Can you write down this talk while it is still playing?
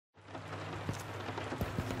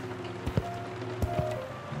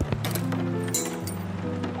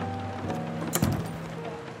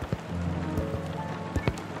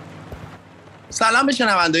سلام به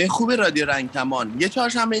شنونده‌های خوب رادیو رنگ کمان. یه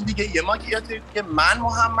چهارشنبه دیگه یه ماکیاتی که من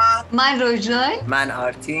محمد، من روژان، من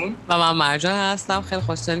آرتین و من مرجان هستم. خیلی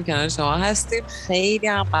خوشحالیم کنار شما هستیم. خیلی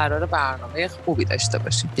هم قراره برنامه خوبی داشته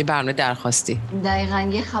باشیم. یه برنامه درخواستی. دقیقاً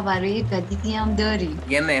یه خبرهای جدیدی هم داریم.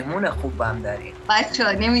 یه مهمون خوبم داریم.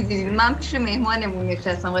 بچه‌ها نمی‌دونید من پیش مهمانمون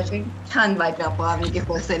نشستم قشنگ چند وجه با هم دیگه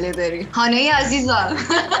فاصله داریم. هانه عزیزم.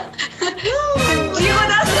 جیغ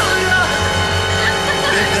دستم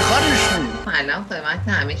افتخارشون. سلام خدمت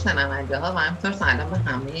همه شنونده‌ها و همینطور سلام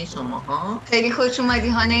به همه شماها. خیلی خوش اومدی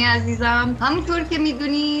هانه عزیزم. همونطور که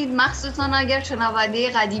میدونید مخصوصا اگر شنونده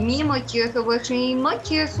قدیمی ماکیاتو باشین،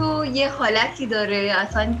 ماکیاتو یه حالتی داره،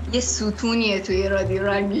 اصلا یه ستونیه توی رادیو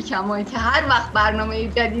رنگ کمان که هر وقت برنامه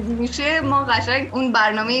جدیدی میشه ما قشنگ اون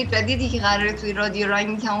برنامه جدیدی که قراره توی رادیو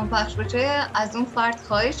رنگ کمان پخش بشه از اون فرد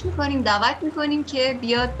خواهش میکنیم، دعوت میکنیم که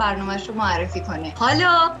بیاد برنامه‌شو معرفی کنه.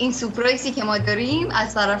 حالا این سورپرایزی که ما داریم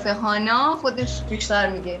از طرف هانا خودش بیشتر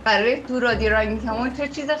میگه. برای تو رادیو رنگ کمان چه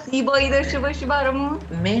چیز زیبایی داشته باشی برامون؟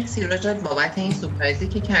 مرسی رجات بابت این سورپرایزی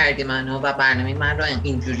که کردی منو و برنامه من رو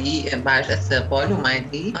اینجوری برش استقبال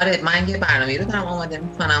اومدی. آره من یه برنامه رو دارم آماده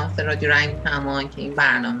میکنم واسه رادیو رنگ کمان که این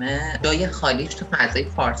برنامه جای خالیش تو فضای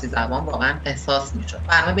فارسی زبان واقعا احساس میشه.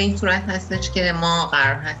 برنامه به این صورت هستش که ما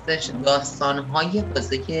قرار هستش داستان‌های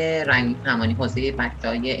حوزه رنگ کمانی، حوزه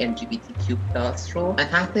بچه‌های LGBTQ+ رو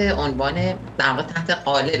تحت عنوان در واقع تحت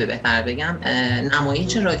قالب بهتر بگم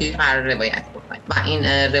نمایش رادیویی قرار روایت بکنیم و این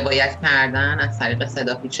روایت کردن از طریق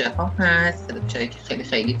صداپیچه‌ها هست. صداپیچه‌هایی که خیلی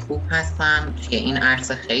خیلی خوب هستن توی این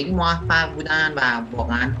عرصه خیلی موفق بودن و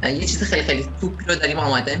واقعا یه چیز خیلی خیلی توپی رو داریم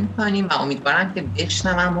آماده می‌کنیم و امیدوارم که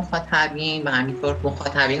بشنون مخاطبین و همینطور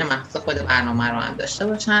مخاطبین مخصوص خود برنامه رو هم داشته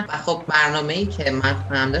باشن. و خب برنامه‌ای که من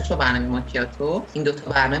خواهم داشت و برنامه ماکیاتو، این دو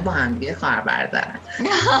تا برنامه با هم دیگه کار بردارن.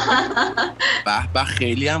 به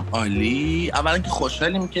خیلی هم عالی. اولا که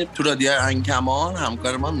خوشحالیم که تو رادیو رنگ کمان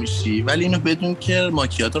همکار ما میشی، ولی اینو بدون که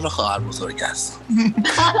ماکیاتو رو خواهر بزرگ است.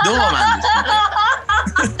 دو من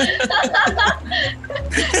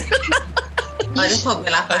آره خب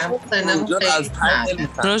بالاخره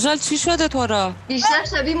روژال چی شده تو را؟ بیشتر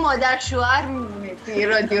شبیه مادر شوهر میمونه توی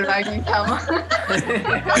رادیو رنگ کمان.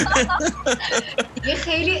 دیگه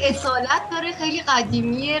خیلی اصالت داره، خیلی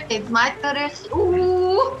قدیمیه، قدمت داره.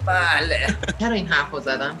 بله. چرا این حرفو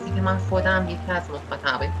زدم؟ دیگه من خودم یکی از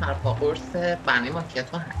مخاطبای پرپاقرص برنامه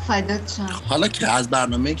ماکیاتو هستم. فدات شم. حالا که از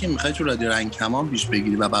برنامه‌ای که می‌خوای تو رادیو رنگ کمان پیش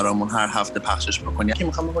بگیری و برامون هر هفته پخشش بکنی، که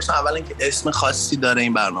می‌خوام بپرسم اولا که اسم خاصی داره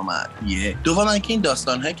این برنامه؟ دوما اینکه این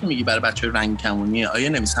داستان‌هایی که میگی برای بچه‌های رنگ کمانی، آیا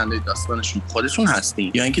نویسنده داستانشون خودشون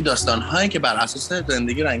هستین یا اینکه داستان‌هایی که بر اساس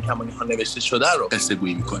زندگی رنگ کمانی ها نوشته شده رو قصه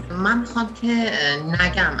گویی می‌کنی؟ من می‌خوام که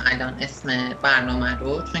نگم الان اسم برنامه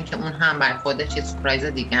رو، چون که اون هم بر خودش یه سورپرایز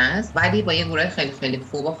دیگه است، ولی با یه گروه خیلی خیلی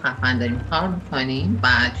خوب و خفن داریم کار می‌کنیم و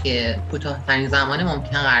توی کوتاه‌ترین زمان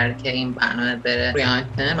ممکن قراره که این برنامه بره روی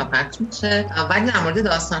آنتن و پخش میشه. ولی در مورد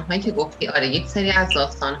داستان‌هایی که گفتی، آره یک سری از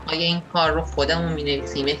داستان‌های این کار رو خودمون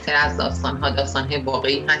می‌نویسیم، یک سری از داستان‌های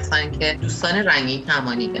واقعی هستن که دوستان رنگی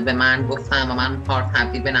کمانی به من گفتن و من کار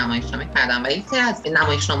تبدیل به نمایشنامه کردم و یک سری از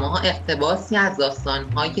نمایشنامه‌ها اقتباسی از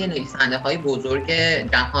داستان‌های نویسنده‌های بزرگ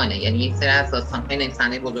جهانه. یعنی یک سری از داستان‌های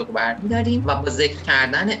نویسنده بزرگ رو برمی‌داریم و با ذکر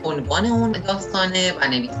کردن عنوان اون داستانه و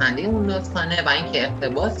نویسنده اون داستانه و اینکه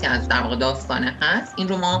اقتباسی از در واقع داستانه هست، این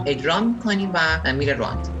رو ما اجرا می‌کنیم و میره رو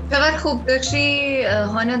آنتن. چقدر خوب داشتی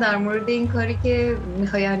هانا در مورد این کاری که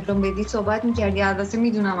میخوای انجام بدی صحبت میکردی. البته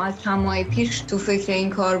میدونم از چند ماه پیش تو فکر این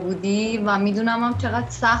کار بودی و میدونم هم چقدر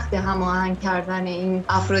سخته هماهنگ کردن این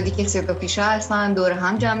افرادی که صدا پیشه هستن، دور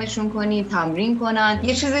هم جمعشون کنی، تمرین کنن.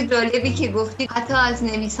 یه چیز جالبی که گفتی، حتی از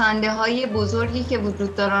نویسنده های بزرگی که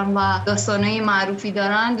وجود دارن و داستانهای معروفی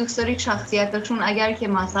دارن، دوست داری شخصیتاشون اگر که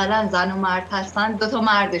مثلا زن و مرد هستن دوتا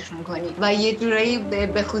مردشون کنی و یه جورایی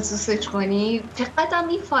به خصوصش کنی. چقدر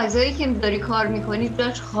این فضایی که داری کار میکنی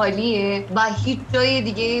جاش خالیه و هیچ جای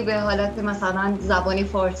دیگه به حالت مثلا زبان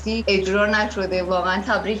فارسی اجرا نشده. واقعا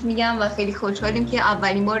تبریک میگم و خیلی خوشحالیم که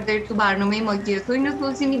اولین بار داری تو برنامه ماکیاتو اینو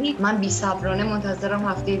توضیح میدی. من بی‌صبرانه منتظرم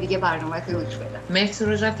هفته دیگه برنامه رو گوش بدم. مرسی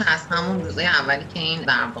روژا، از همون روزای اولی که این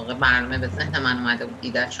در واقع برنامه به ذهن من اومده بود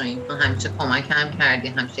ایده چون این همیشه کمکم کردی،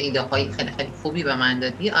 همیشه ایده های خیلی خیلی خوبی به من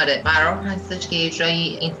دادی. آره قرار هستش که یه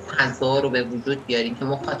جایی این فضا رو به وجود بیاریم که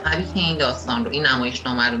مخاطبی که این داستان رو، این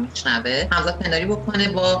نمایشنامه رو میشنوه همزاد پنداری بکنه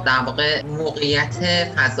با در واقع موقعیت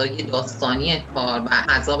فضای داستانی کار و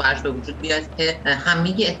فضا براش به وجود بیاد که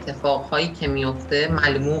همه اتفاقهایی که میفته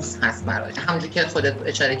ملموس هست براش. همونجوری که خودت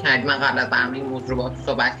اشاره کردی من قبل از برنامه این موضوع رو با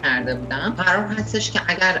صحبت کرده بودم، قرار هستش که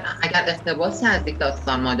اگر اقتباسی از یک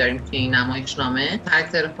داستان ما داریم توی این نمایشنامه،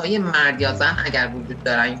 کاراکترهای مرد یا زن اگر وجود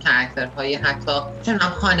دارن، کاراکترهای حتی چون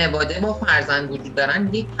خانواده با فرزند وجود دارن،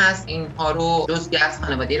 یک از اینها رو جزئی از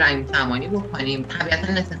خانواده رنگ کمانی بکنیم. طبیعتا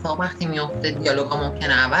این اتفاق وقتی میفته دیالوگا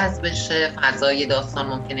ممکنه عوض بشه، فضای داستان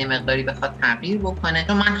ممکنه مقداری بخواد تغییر بکنه.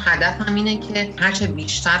 چون من هدفم اینه که هرچه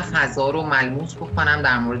بیشتر فضا رو ملموس بکنم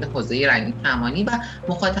در مورد حوزه رنگ کمانی و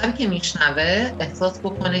مخاطبی که میشنوه احساس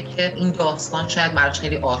بکنه که این داستان شاید براش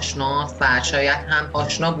خیلی آشناست و شاید هم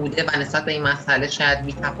آشنا بوده و نسبت به این مسئله شاید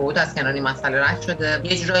بی‌تفاوت از کنار این مسئله رد شده،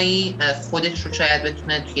 یه جورایی خودش رو شاید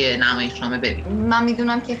بتونه توی نمایشنامه ببینه. من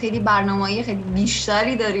میدونم که خیلی برنامه‌ای خیلی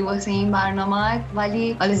بیشتری داری واسه این برنامه،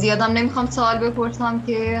 ولی حالا زیادم نمیخوام سوال بپرسم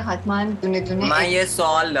که حتما دونه دونه. من یه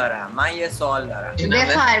سوال دارم.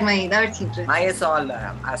 بفرمایید آرتین جان. من یه سوال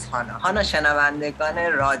دارم از هانا. شنوندگان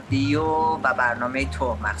رادیو و برنامه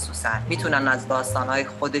تو مخصوصا میتونن از داستان‌های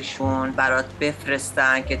خودشون برات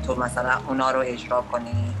بفرستن که تو مثلا اونا رو اجرا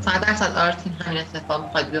کنی؟ 100% آرتین همین اتفاق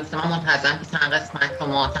میخواد بیفته. ما منتظرم که چند قسمت رو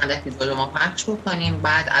ما چند اپیزود ما پخش بکنیم،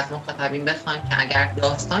 بعد از مخاطبین بخوایم که اگر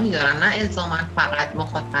داستانی دارن، نه الزاما فقط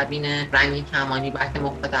مخاطبین رنگ کمانی، بلکه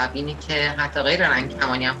مخاطبینی که حتی غیر رنگ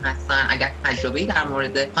کمانی هم هستن، اگر تجربه‌ای در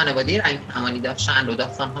مورد خانواده رنگ کمانی داشتن و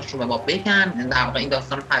داستان‌هاش رو به ما بگن، در واقع این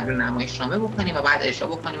داستان رو تبدیل نمایشنامه بکنیم و بعد اجرا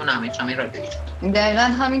بکنیم و نمایشنامه رادیویی. دقیقاً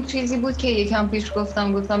همین چیزی بود که یکم پیش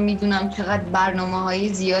گفتم میدونم چقدر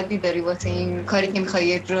برنامه‌های زیادی داری واسه این کاری که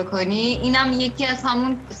می‌خوای اجرا کنی. اینم یکی از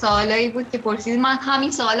همون سوالایی بود که پرسید. من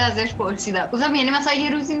همین سوال ازش پرسیدم، گفتم یعنی مثلا یه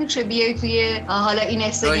روزی میشه بیای توی حالا این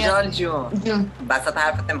روژال جون بساط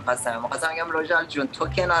حرفت می‌خواستم بگم روژال جون، تو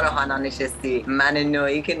کنار هانا نشستی، من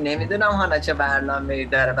نوعی که نمیدونم هانا چه برنامه‌ای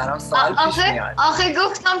داره، برام سوال پیش میاد. آخه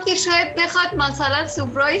گفتم که شاید بخواد مثلا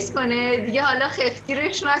سورپرایز کنه دیگه، حالا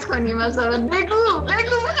خفتگیرش نکنی، مثلا بگو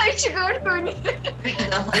میخوای چیکار کنی.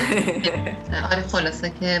 آره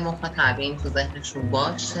خلاصه که مخاطبین تو ذهنشون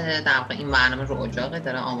باشه در واقع این برنامه رو اجاقه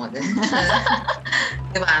داره آماده میشه.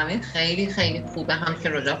 یه برنامه خیلی خیلی خوبه، هم که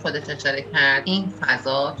رجا خودش اشاره کرد. این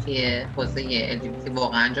فضا که حوزه LGBT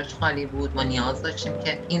واقعا جاش خالی بود. ما نیاز داشتیم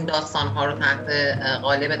که این داستان‌ها رو تحت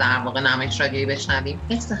قالب در واقع نمایش رادیویی بشنویم.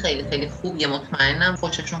 حس خیلی خیلی خوبیه. مطمئنم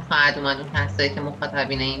خوششون خواهد اومد اون کسایی که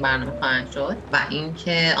مخاطبین این برنامه خواهند شد و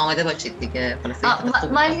اینکه آماده باشید دیگه.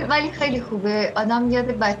 ولی خیلی خوبه، آدم یاد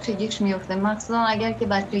بچگیش میفته، مخصوصا اگر که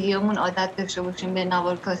بچگیمون عادت داشته باشیم به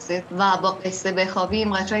نوار کاست و با قصه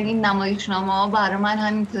بخوابیم. قشنگ این نمایشنامه‌ها برای من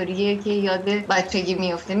همینطوریه که یاد بچگی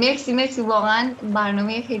میفته. مرسی واقعا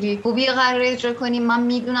برنامه خیلی خوبی قرار اجرا کنیم. من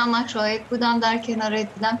میدونم، من شاهد بودم در کنارت،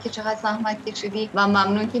 دیدم که چقدر زحمت کشیدی و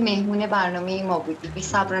ممنون که مهمون برنامه ما بودی.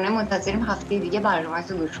 بی‌صبرانه منتظریم هفته دیگه برنامه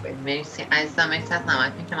رو گوش بدیم. مرسی عزیزم، مرسی از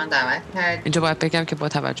همتون که من دعوت کردید. اینجا باید بگم که با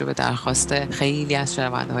توجه به درخواست خیلی از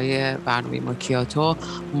شنونده‌های برنامه ماکیاتو،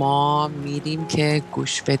 ما میریم که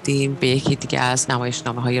گوش بدیم به یکی دیگه از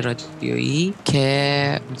نمایشنامه‌های رادیویی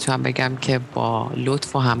که میتونم بگم که با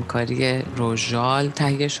لطف و همکاری روژال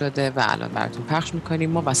تهیه شده و الان براتون پخش میکنیم.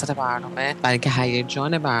 ما وسط برنامه برای اینکه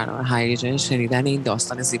هیجان شنیدن این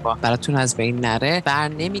داستان زیبا براتون از بین نره، بر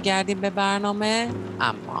نمیگردیم به برنامه،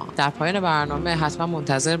 اما در پایان برنامه حتما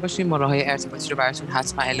منتظر باشیم. ما راههای ارتباطی رو براتون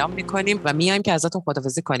حتما اعلام میکنیم و میایم که ازتون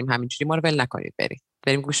خداحافظی کنیم. همینجوری ما رو ول نکنید،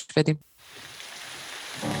 بریم گوش بدیم.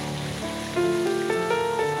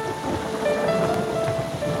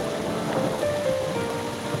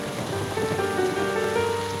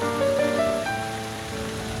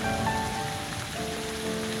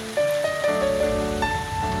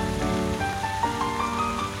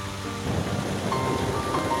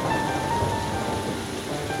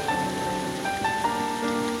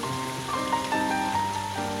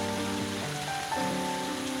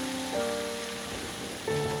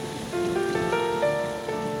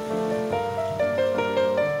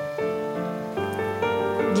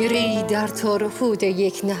 گیری در تار و پود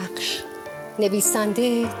یک نقش،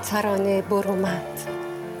 نویسنده ترانه برومند،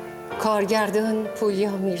 کارگردان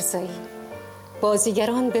پویا میرزایی،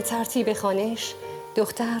 بازیگران به ترتیب خوانش: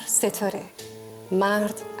 دختر ستاره،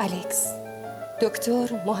 مرد الکس، دکتر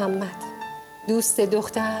محمد، دوست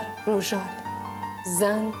دختر روژال،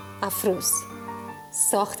 زن افروز،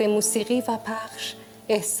 ساخت موسیقی و پخش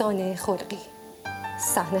احسان خلقی،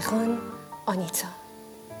 صحنه‌خوان آنیتا.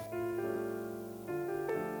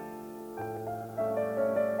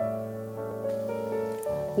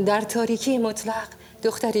 در تاریکی مطلق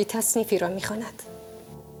دختری تصنیفی را می‌خواند.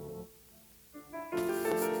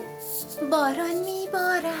 باران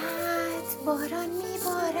میبارد میبارد، باران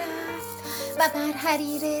میبارد و بر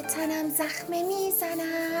حریر تنم زخمه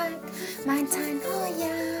میزند. من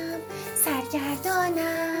تنهایم،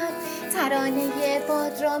 سرگردانم، ترانه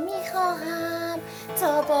باد را میخواهم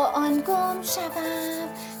تا با آن گم شوم،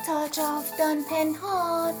 تا جاودان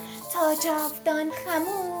پنهان، تا جاودان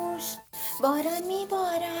خموش. باران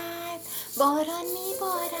میبارد، باران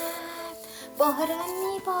میبارد، باران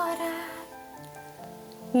میبارد.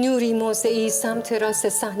 نوری موضعی سمت راست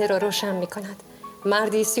صحنه را روشن می کند.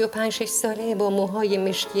 مردی 35 ساله با موهای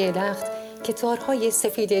مشکی لخت که تارهای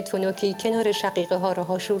سفید تونوکی کنار شقیقه ها را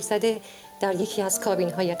هاشور زده در یکی از کابین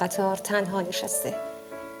های قطار تنها نشسته.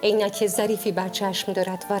 عینک ظریفی بر چشم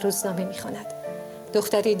دارد و روزنامه می خواند.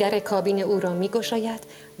 دختری در کابین او را می گشاید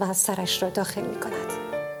و سرش را داخل می کند.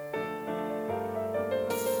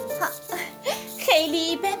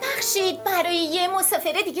 خیلی ببخشید، برای یه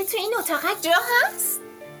مسافر دیگه تو این اتاق جا هست؟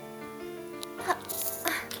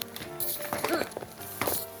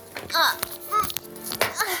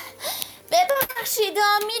 ببخشید،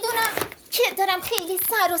 میدونم که دارم خیلی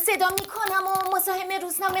سر و صدا میکنم و مزاحم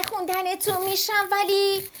روزنامه خوندنتون میشم،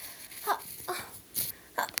 ولی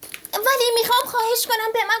میخوام خواهش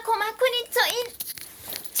کنم به من کمک کنید تا این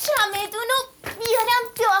چمدون رو بیارم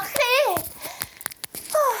داخل.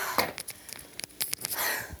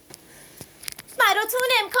 براتون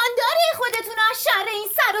امکان داره خودتون رو از شر این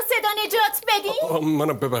سر و صدا نجات بدین؟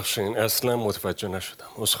 منو ببخشین، اصلا متوجه نشدم.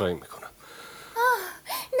 عذرخواهی میکنم.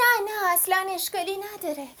 نه اصلا اشکالی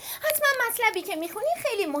نداره. حتما مطلبی که میخونی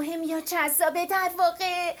خیلی مهم یا جذابه. در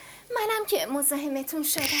واقع منم که مزاحمتون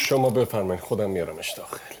شدم. شما بفرمایید، خودم میارمش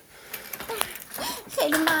داخل.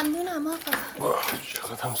 خیلی ممنونم آقا.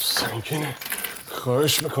 چقدر سنگینه.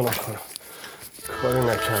 خواهش میکنم خانم، کاری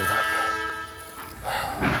نکردم.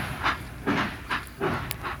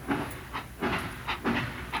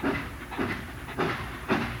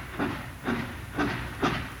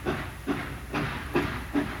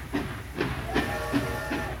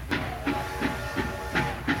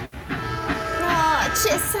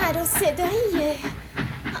 چه سر و صداییه.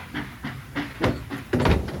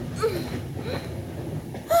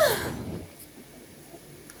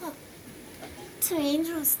 تو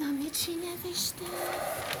این روزنامه چی نوشته؟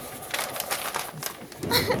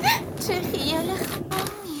 چه خیال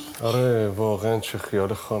خامی. آره واقعا چه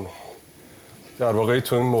خیال خامی. در واقع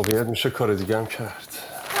تو این موقعیت میشه کار دیگه هم کرد.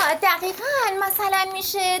 دقیقاً مثلا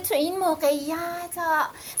میشه تو این موقعیت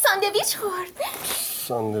ساندویچ خورد.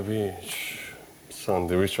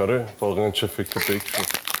 ساندویچ آره واقعا چه فکر بکری.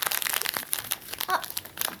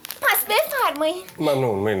 پس بفرمایید.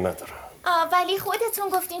 ممنون، میل ندارم. ولی خودتون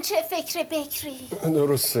گفتین چه فکر بکری.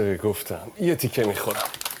 درسته گفتم، یه تیکه میخورم.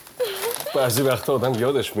 بعضی وقتا آدم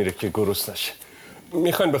یادش میره که گرسنه نشه.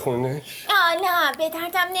 میخواین بخونینش؟ نه به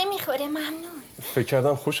دردم نمیخوره، ممنون. فکر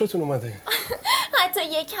کردم خوشتون اومده. حتی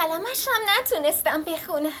یک کلمش هم نتونستم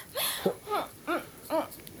بخونم.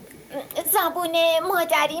 زبون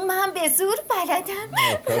مادری من به زور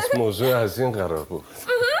بلدم. پس موضوع از این قرار بود.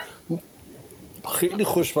 خیلی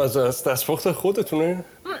خوشمزه است. دستپخت خودتونه؟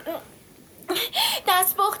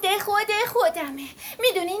 دستپخت خودمه.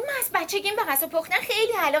 میدونین من از بچگیم به غذا پختن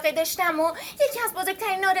خیلی علاقه داشتم و یکی از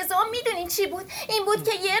بزرگترین آرزوام میدونین چی بود؟ این بود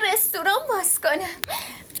که یه رستوران باز کنم.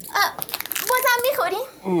 بازم میخورین؟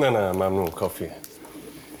 نه ممنون، کافیه.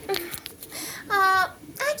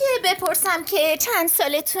 اگه بپرسم که چند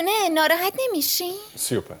سالتونه ناراحت نمیشی؟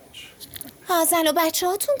 35. زن و بچه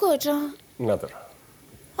هاتون کجا؟ ندارم.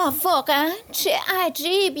 واقعا؟ چه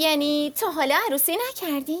عجیب، یعنی تا حالا عروسی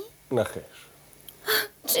نکردی؟ نه خیر.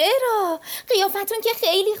 چرا؟ قیافتون که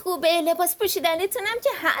خیلی خوبه، لباس پوشیدنتونم که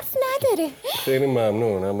حرف نداره. خیلی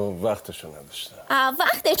ممنون، اما وقتشو نداشتم.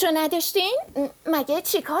 وقتشو نداشتین؟ مگه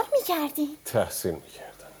چی کار میکردین؟ تحصیل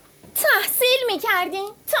میکردم. تحصیل میکردین؟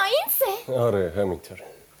 تا این سه؟ آره همینطوره.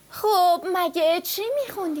 خب مگه چی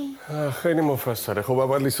میخوندین؟ خیلی مفصله. خب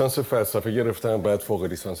اول لیسانس فلسفه گرفتم، بعد فوق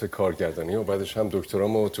لیسانس کارگردانی و بعدش هم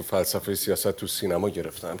دکترامو تو فلسفه سیاست تو سینما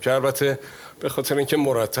گرفتم که البته به خاطر اینکه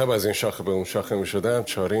مرتب از این شاخه به اون شاخه میشدم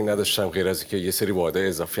چاره‌ای نداشتم غیر از اینکه یه سری وعده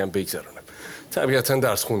اضافی هم بگذرونم. طبیعتا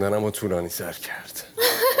درس خوندنمو طولانی سر کرد.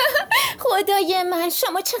 خدای من،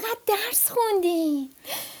 شما چقدر درس خوندین؟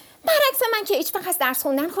 برعکس من که هیچ وقت از درس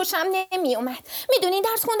خوندن خوشم نمی اومد. میدونین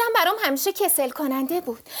درس خوندن برام همیشه کسل کننده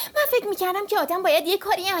بود. من فکر میکردم که آدم باید یه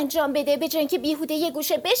کاری انجام بده به جای اینکه بیهوده یه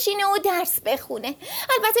گوشه بشینه و درس بخونه.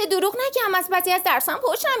 البته دروغ نگم، از بعضی از درسام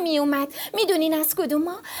خوشم می اومد. میدونین از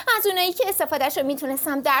کدوما؟ از اونایی که استفادهشو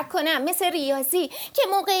میتونستم درک کنم، مثل ریاضی که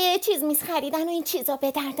موقع چیز میز خریدن و این چیزا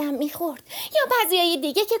به دردم میخورد، یا بعضیای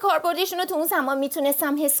دیگه که کاربردشون رو تو اون زمان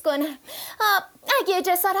میتونستم حس کنم. اگه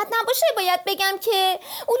جسارت نباشه باید بگم که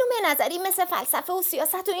علوم به نظری مثل فلسفه و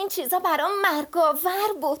سیاست و این چیزا برام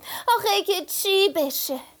مرگاور بود. آخه که چی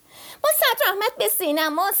بشه؟ با صدر رحمت به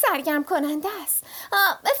سینما سرگرم کننده است.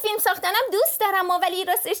 فیلم ساختنم دوست دارم ولی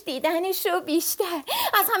راستش دیدنشو بیشتر.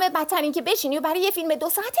 از همه بدتر این که بشینی و برای یه فیلم 2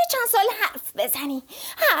 ساعته چند سال حرف بزنی.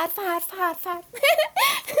 حرف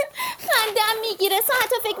خندم میگیره.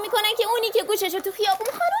 ساعتا فکر میکنن که اونی که گوششو تو خیابون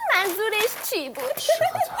خانم منظورش چی بود.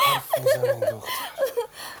 چقدر حرف میزنی دختر.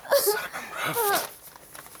 سرم رفت.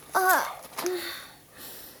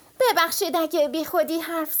 ببخشید اگه بی خودی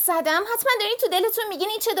حرف زدم. حتما دارین تو دلتون میگین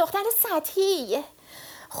این چه دختر سطحیه.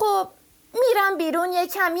 خب میرم بیرون یه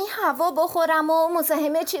کمی هوا بخورم و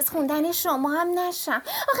مزاحم چیز خوندن شما هم نشم.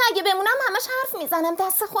 آخه اگه بمونم همش حرف میزنم،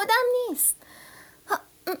 دست خودم نیست.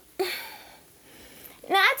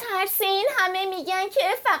 نه ترسین، همه میگن که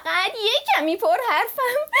فقط یه کمی پر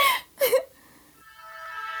حرفم.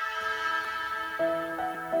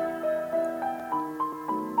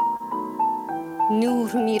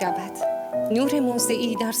 نور می رود. نور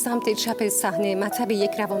موضعی در سمت چپ صحنه مطب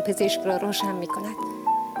یک روانپزشک را روشن می کند.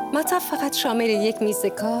 مطب فقط شامل یک میز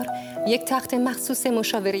کار، یک تخت مخصوص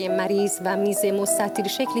مشاوره مریض و میز مستطیل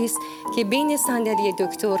شکلی است که بین صندلی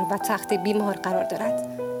دکتر و تخت بیمار قرار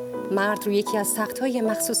دارد. مرد روی یکی از تخت‌های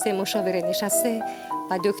مخصوص مشاوره نشسته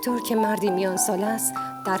و دکتر که مردی میان سال است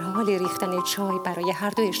در حال ریختن چای برای هر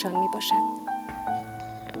دویشان می باشد.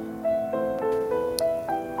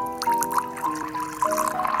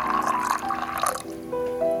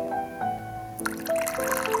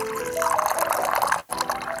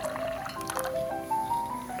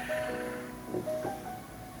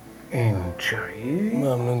 این چایی؟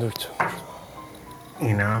 ممنون دکتر.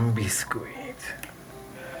 اینم بیسکویت.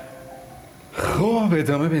 خب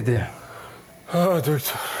ادامه بده.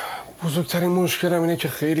 دکتر، بزرگترین مشکلم اینه که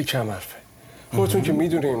خیلی کم حرفه. خودتون که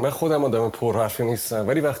میدونین من خودم آدم پرحرفی نیستم،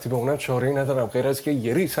 ولی وقتی به اونم چاره‌ای ندارم غیر از که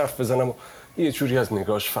یه ریز حرف بزنم و یه جوری از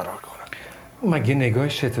نگاهش فرار کنم. مگه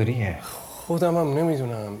نگاهش چطوریه؟ خودم هم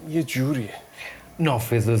نمیدونم، یه جوریه.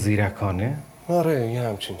 نافذ و زیرکانه؟ آره یه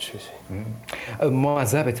همچین چیزی.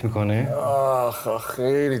 معذبت میکنه؟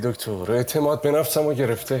 خیلی دکتر، اعتماد به نفسمو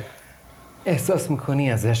گرفته. احساس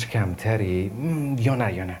میکنی ازش کمتری؟ یا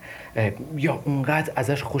نه یا اونقدر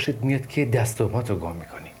ازش خوشت میاد که دست و پاتو گم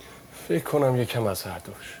میکنی؟ فکر کنم یکم از هر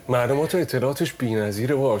دوش. معلومات و اطلاعاتش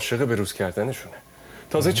بی‌نظیره و عاشق بروز کردنشونه.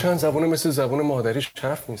 تازه چند زبونه مثل زبون مادریش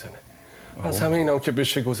حرف میزنه. از همه اینام که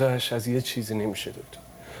بشه گذشت از یه چیزی نمیشه دکتر.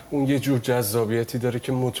 اون یه جور جذابیتی داره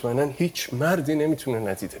که مطمئناً هیچ مردی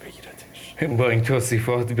نمیتونه ندیده بگیرتش. با این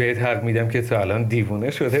توصیفات بهت حق میدم که تا الان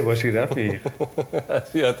دیوونه شده باشی رفیق.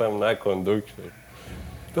 اذیتم نکن دکتر.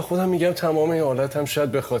 به خودم میگم تمام این حالتم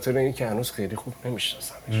شاید به خاطر این که هنوز خیلی خوب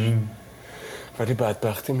نمیشناسمش. ولی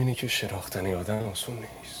بدبختیم اینه که شناختن آدم آسون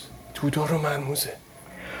نیست. تودار و مرموزه.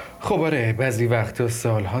 خب آره، بعضی وقتا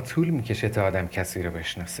سالها طول میکشه تا آدم کسی رو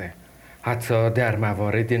بشناسه. حتی در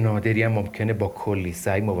موارد نادری هم ممکنه با کلی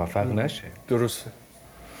سعی موفق نشه. درسته.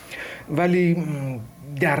 ولی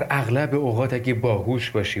در اغلب اوقات اگه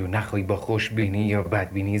باهوش باشی و نخوای با خوشبینی یا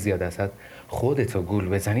بدبینی زیاد ازت خودتو گول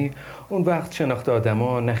بزنی، اون وقت شناخت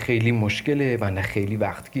آدما نه خیلی مشکله و نه خیلی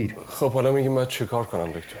وقتگیره. خب حالا میگیم باید چه کار کنم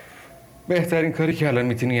دکتر؟ بهترین کاری که الان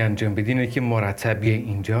میتونی انجام بدی اینه که مرتب بیای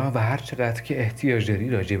اینجا و هر چقدر که احتیاج داری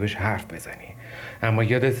راجبش حرف بزنی. اما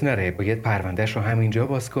یادت نره باید پروندهش رو همینجا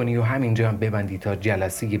باز کنی و همینجا هم ببندی تا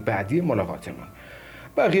جلسه بعدی ملاقاتمون.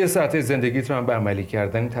 بقیه ساعت زندگیت رو هم به عملی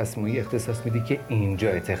کردن تصمیمی اختصاص میدی که اینجا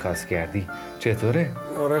اتخاذ کردی. چطوره؟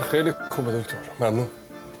 آره خیلی خوبه دکتر. ممنون.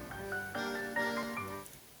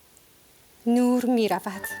 نور می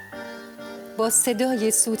رود. با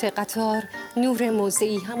صدای سوت قطار نور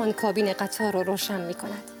موضعی همان کابین قطار را روشن می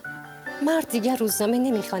کند. مرد دیگر روزنامه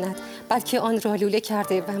نمی خواند بلکه آن را لوله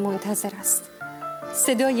کرده و منتظر است.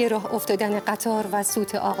 صدای راه افتادن قطار و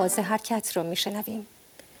سوت آغاز حرکت را می شنویم.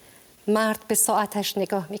 مرد به ساعتش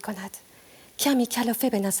نگاه می کند. کمی کلافه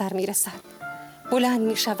به نظر می رسد. بلند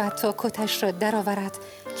می شود تا کتش را درآورد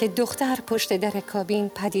که دختر پشت در کابین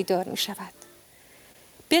پدیدار می شود.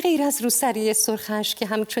 به غیر از روسری سرخش که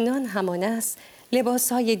همچنان همان است،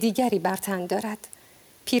 لباسهای دیگری بر تن دارد.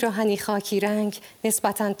 پیراهنی خاکی رنگ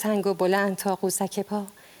نسبتاً تنگ و بلند تا قوزک پا،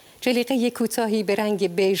 جلیقه کوتاهی به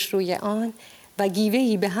رنگ بیژ روی آن و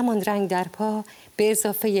گیوه‌ای به همان رنگ در پا به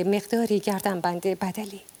اضافه مقداری گردنبند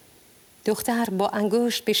بدلی. دختر با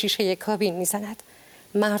انگشت به شیشه کابین می‌زند.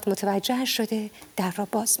 مرد متوجه شده در را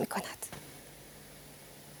باز می‌کند.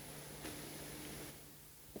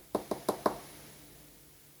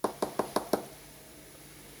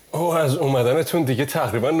 از اومدنتون دیگه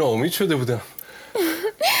تقریبا ناامید شده بودم.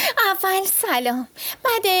 اول سلام،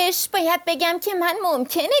 بعدش باید بگم که من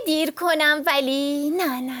ممکنه دیر کنم ولی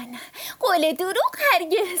نه قول دروغ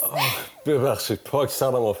هرگز. ببخشید، پاک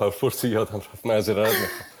سرم آفر، فرصی یادم رفت، معذرت میخوام.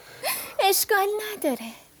 اشکال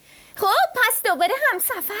نداره. خب پس دوباره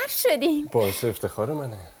همسفر شدیم. باعث افتخار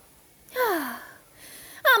منه.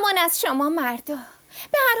 امان از شما مردا.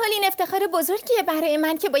 به هر حال این افتخار بزرگیه برای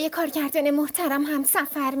من که با یه کارگردان محترم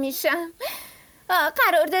همسفر میشم.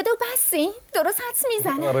 قرارداد و بستین؟ درست حدس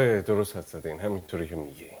میزنم؟ آره درست حدس زدین، همینطوری که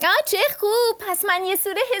میگی. چه خوب، پس من یه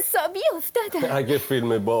سوره حسابی افتادم. اگه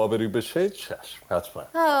فیلم با آبروی بشه چشم، حتما.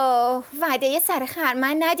 وعده سر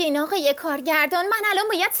خرمن ندین آقای کارگردان، من الان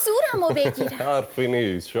باید سورمو بگیرم. حرفی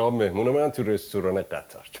نیست، شما مهمون من تو رستوران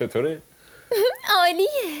قطار. چطوره؟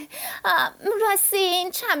 عالیه. راستی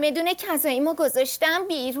این چمدون کذاییمو گذاشتم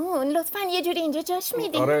بیرون، لطفاً یه جوری اینجا جاش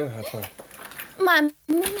میدین؟ آره حتما.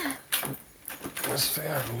 ممنونم.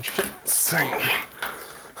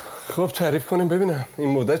 خب تعریف کنیم ببینم، این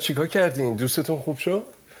مدت چیکار کردین؟ دوستتون خوب شد؟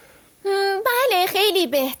 بله خیلی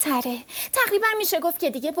بهتره. تقریبا میشه گفت که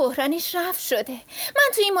دیگه بحرانش رفع شده.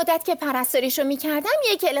 من توی این مدت که پرستاریشو میکردم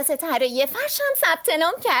یه کلاس طراحی فرشم ثبت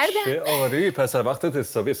نام کردم. چه عالی، پس از وقتت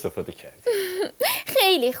حسابی استفاده کردی.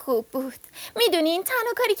 خیلی خوب بود. میدونین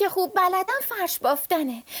تنها کاری که خوب بلدم فرش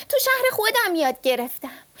بافتنه. تو شهر خودم یاد گرفتم.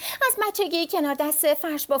 از بچگی کنار دست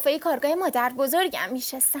فرش بافای کارگاه مادر بزرگم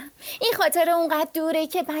میشستم. این خاطر اونقدر دوره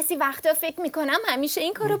که بعضی وقتا فکر میکنم همیشه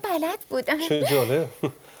این کارو بلد بودم. چه جالب.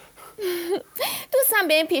 دوستم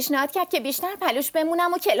بهم پیشنهاد کرد که بیشتر پلوش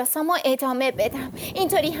بمونم و کلاسامو ادامه بدم.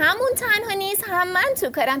 اینطوری همون تنها نیست، هم من تو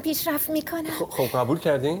کارم پیشرفت میکنم. خب قبول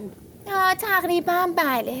کردین؟ تقریبا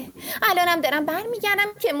بله. الانم دارم برمیگردم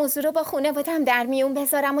که موضوع رو با خانواده‌ام در میون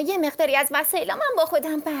بذارم و یه مقداری از وسایلام با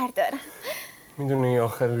خودم بردارم. میدونی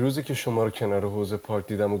آخرین روزی که شما رو کنار حوض پارک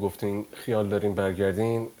دیدم و گفتین خیال دارین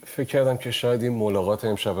برگردین، فکر کردم که شاید این ملاقات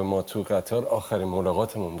امشب ما تو قطار آخرین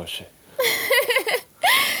ملاقاتمون باشه.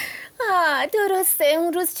 درسته،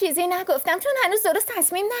 اون روز چیزی نگفتم چون هنوز درست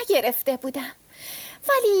تصمیم نگرفته بودم.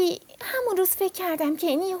 ولی همون روز فکر کردم که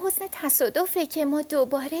این یه حسن تصادفه که ما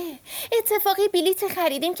دوباره اتفاقی بلیت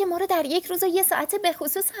خریدیم که ما رو در یک روز و یه ساعت به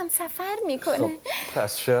خصوص هم سفر میکنه. خب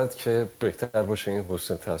پس شاید که بهتر باشه این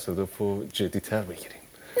حسن تصادف رو جدی‌تر بگیریم.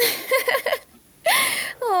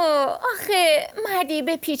 آخه مردی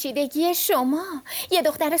به پیچیدگی شما یه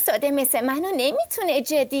دختر ساده مثل منو نمیتونه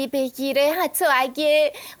جدی بگیره، حتی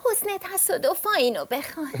اگه حسن تصادف اینو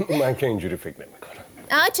بخوان. من که اینجوری فکر نمی‌کنم.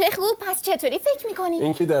 چه خوب، پس چطوری فکر میکنی؟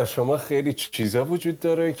 اینکه در شما خیلی چیزا وجود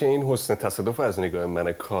داره که این حسن تصادف از نگاه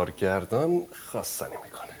من کارگردان خواستنی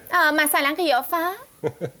میکنه. مثلا قیافه؟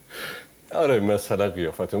 آره مثلا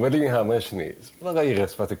قیافتون، ولی این همش نیست، فقط یه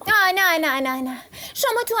قسمت کوچیک. نه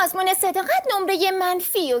شما تو آزمون صداقت نمره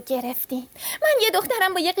منفی رو گرفتین. من یه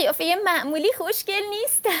دخترم با یه قیافه معمولی خوشگل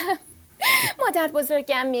نیستم. مادر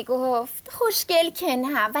بزرگم میگفت خوشگل که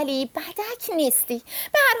نه ولی بدک نیستی.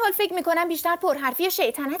 به هر حال فکر میکنم بیشتر پرحرفی و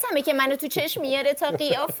شیطنتمه که منو تو چشم میاره تا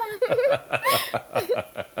قیافم.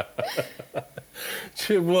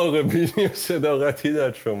 چه واقع بینی و صداقتی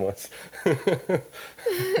در شماست.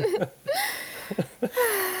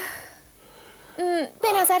 به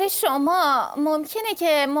نظر شما ممکنه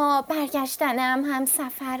که ما برگشتنم هم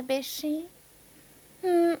سفر بشیم؟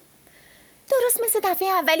 درست مثل دفعه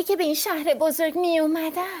اولی که به این شهر بزرگ می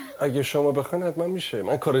اومدم. اگه شما بخواین حتما میشه.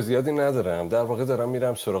 من کار زیادی ندارم، در واقع دارم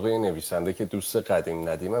میرم سراغ یه نویسنده که دوست قدیم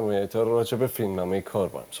ندیمم تا راجع به فیلمنامه کار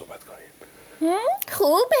با هم صحبت کنیم.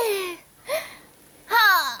 خوبه.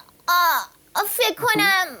 فکر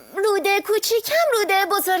کنم روده کوچیکم روده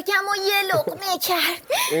بزرگم و یه لقمه کرد.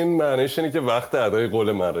 این معنیش اینه که وقت ادای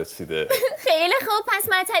قول من رسیده. خیلی خوب، پس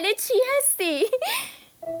مطلع چی هستی؟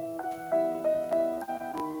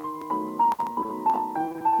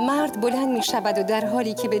 مرد بلند می شود و در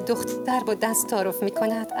حالی که به دختر با دست تعارف می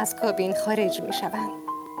کند از کابین خارج می شوند.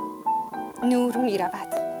 نور می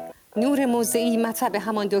رود. نور موضعی مطب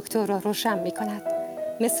همان دکتر را روشن می کند.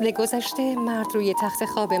 مثل گذشته مرد روی تخت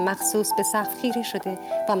خواب مخصوص به سقف خیره شده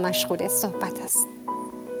و مشغول صحبت است.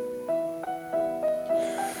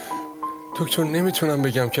 دکتر نمیتونم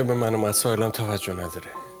بگم که به من و مسائلم توجه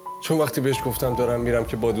نداره، چون وقتی بهش گفتم دارم میرم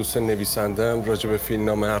که با دوست نویسندم راجع به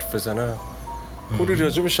فیلمنامه حرف بزنم، خوری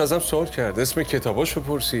راجبش ازم سوال کرد. اسم کتاباشو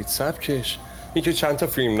پرسید، سبکش، اینکه چند تا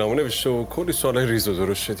فیلمنامه نوشته و کلی سوالای ریز و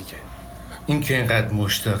درشت دیگه. این که اینقدر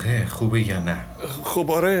مشتاقه خوبه یا نه؟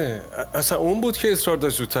 خب آره، اصلا اون بود که اصرار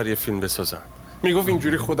داشت زودتر یه فیلم بسازم. میگفت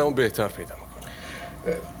اینجوری خودمو بهتر پیدا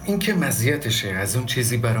میکنم. این که مزیتشه، از اون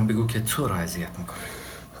چیزی برام بگو که تو رو اذیت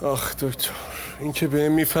میکنه. آخ دکتر، این که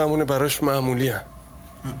بهم میفهمونه براش معمولیه.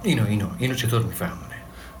 اینو چطور میفهمونه؟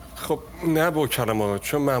 خب نه با کلمات،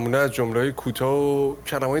 چون معمولا از جمله‌های کوتاه و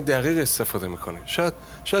کلمات دقیق استفاده میکنه.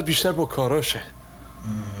 شاید بیشتر با کاراشه.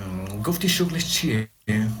 گفتی شغلش چیه؟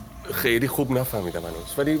 خیلی خوب نفهمیدم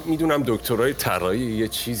هنوز، ولی میدونم دکترای طراحی یه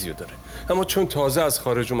چیزی رو داره، اما چون تازه از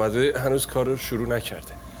خارج اومده هنوز کار رو شروع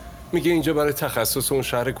نکرده. میگه اینجا برای تخصص اون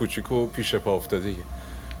شهر کوچیک و پیش پا افتاده‌ایه،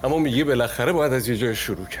 اما میگه بالاخره باید از یه جای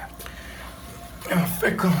شروع کرد.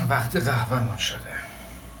 فکر کنم وقت قهوه‌مون شده.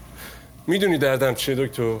 میدونی دردم چیه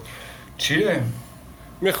دکتر؟ چیه؟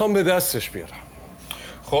 میخوام به دستش بیارم.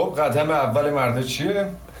 خب قدم اول مرده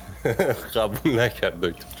چیه؟ قبول نکرد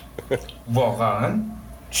دکتر. واقعا؟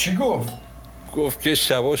 چی گفت؟ گفت که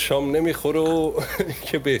شبا شام نمیخوره و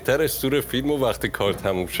که بهتر استور فیلم و وقتی کار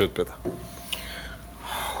تموم شد بدم.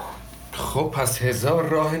 خب پس 1000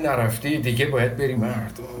 راه نرفته دیگه باید بریم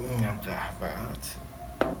مرد. اینم قهوه‌ات.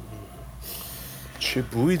 چه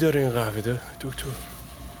بویی داره این قهوه دکتر؟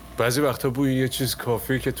 بعضی وقتا بوی یه چیز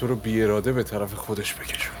کافیه که تو رو بی اراده به طرف خودش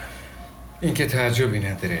بکشونه. این که تعجبی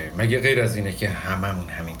نداره، مگه غیر از اینه که هممون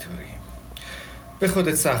همینطوریم. به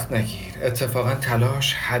خودت سخت نگیر، اتفاقا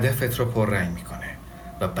تلاش هدفت رو پررنگ میکنه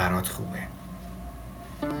و برات خوبه.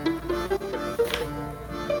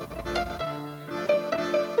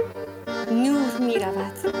 نور می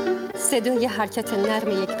رود. صدای حرکت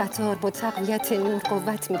نرم یک قطار با تقویت نور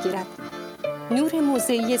قوت می گیرد. نور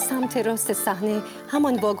موضعی سمت راست صحنه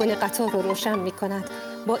همان واگن قطار رو روشن می کند،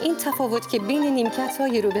 با این تفاوت که بین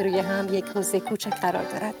نیمکت‌های روبروی هم یک حوض کوچک قرار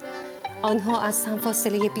دارد. آنها از هم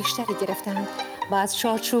فاصله بیشتری گرفتند و از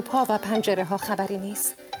چارچوب‌ها و پنجره‌ها خبری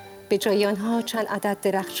نیست. به جای آنها چند عدد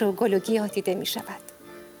درخت و گل و گیاه دیده می شود.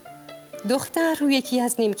 دختر روی یکی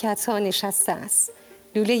از نیمکت‌ها نشسته است.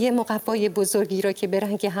 لوله مقوای بزرگی را که به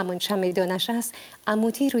رنگ همان چمدانش است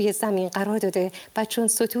عمودی روی زمین قرار داده و چون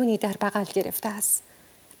ستونی در بغل گرفته است.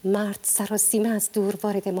 مرد سراسیمه از دور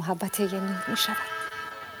وارد محوطه نور می شود.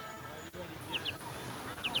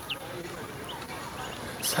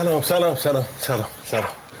 سلام.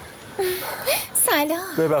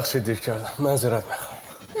 سلام. ببخشید دیر کردم، معذرت میخوام.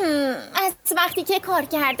 از وقتی که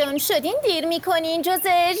کارگردان شدین دیر میکنین، جز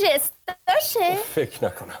جستاشه؟ فکر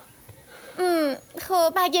نکنم.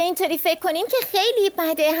 خب اگه اینطوری فکر کنیم که خیلی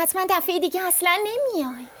بده، حتما دفعه دیگه اصلا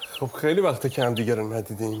نمیای. خب خیلی وقته که هم دیگه رو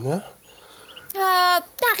ندیدیم، نه؟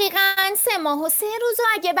 دقیقاً 3 ماه و 3 روز و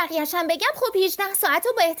اگه بقیه‌ش هم بگم خب 18 ساعت و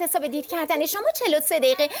با احتساب دیر کردن شما 43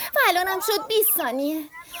 دقیقه و الان هم شد 20 ثانیه.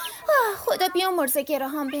 خدا بیامرزه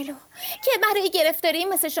گراهام بلو که برای گرفتاری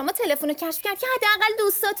مثل شما تلفن رو کشف کرد که حداقل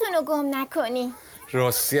دوستاتون رو گم نکنی.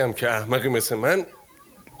 راستی هم که احمقی مثل من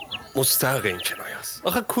مستحق این کنایه است.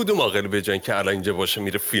 آخه کدوم عاقل به جای که الان اینجا باشه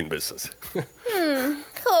میره فیلم بسازه؟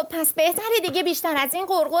 خب پس بهتره دیگه بیشتر از این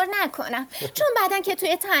غرغر نکنم، چون بعدن که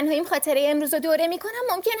توی تنهاییم خاطره امروز رو دوره میکنم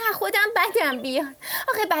ممکنه خودم بدم بیاد.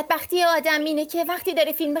 آخه بدبختی آدم اینه که وقتی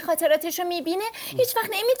داره فیلم خاطراتش رو میبینه هیچ وقت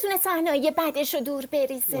نمیتونه صحنه‌های بعدش رو دور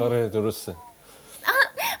بریزه. آره درسته.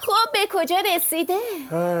 خب به کجا رسیده؟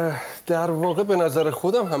 در واقع به نظر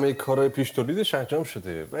خودم همه کارهای پیش تولیدش انجام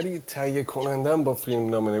شده، ولی تهیه کنندم با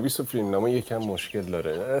فیلمنامه نویس و فیلمنامه یکم مشکل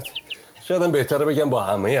داره. شاید بهتره بگم با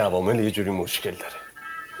همه عوامل یه جوری مشکل داره.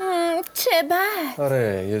 چه بد.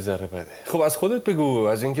 آره یه ذره بده. خب از خودت بگو،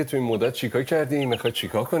 از اینکه تو این مدت چیکار کردی؟ میخوای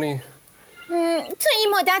چیکار کنی؟ تو این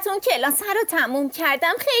مدت اون کلاس رو تموم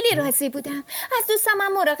کردم، خیلی راضی بودم. از دوستم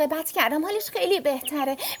هم مراقبت کردم، حالش خیلی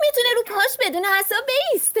بهتره، میتونه رو پاش بدون عصا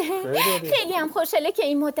بیسته. خیلی هم خوشحاله که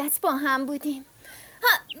این مدت با هم بودیم.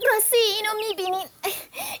 راستی اینو میبینین؟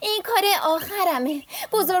 این کار آخرمه.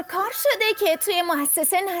 بزرگکار شده که توی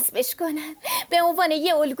مؤسسه نصبش کنن به عنوان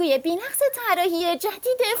یه الگوی بی‌نقص طراحی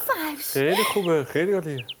جدید فرش. خیلی خوبه، خیلی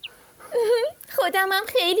عالیه. خودم هم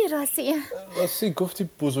خیلی راضیم. راستی گفتی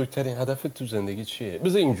بزرگترین هدف تو زندگی چیه؟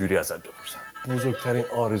 بذار اینجوری ازت بپرسم، بزرگترین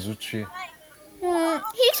آرزو چیه؟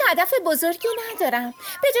 هیچ هدف بزرگی ندارم،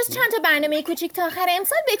 به جز چند تا برنامه کوچیک تا آخر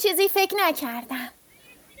امسال به چیزی فکر نکردم.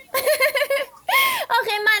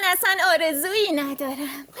 آخه من اصلا آرزویی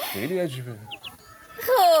ندارم. خیلی عجیبه.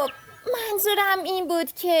 خب منظورم این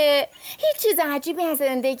بود که هیچ چیز عجیبی از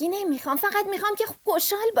زندگی نمیخوام، فقط میخوام که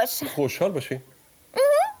خوشحال باشم. خوشحال باشی؟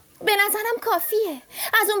 به نظرم کافیه.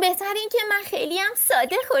 از اون بهتر این که من خیلی هم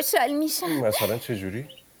ساده خوشحال میشم. مثلا چه جوری؟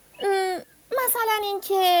 مثلا این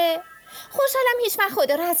که خوشحالم هیچ وقت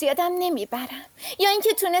خدا رو از یادم نمیبرم، یا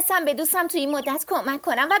اینکه تونستم به دوستم توی این مدت کمک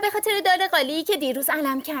کنم و به خاطر دار قالیی که دیروز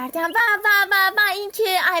علم کردم و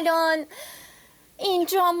اینکه الان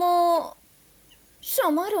اینجام و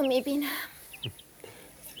شما رو میبینم.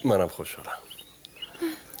 منم خوشحالم.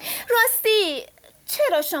 راستی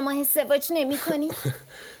چرا شما ازدواج نمی‌کنی؟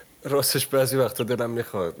 راستش بعضی وقتا دلم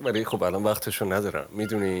میخواد، ولی خب الان وقتشو ندارم،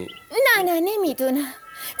 میدونی؟ نه نمیدونم.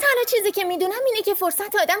 تنها چیزی که میدونم اینه که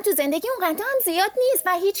فرصت آدم تو زندگی اونقدر هم زیاد نیست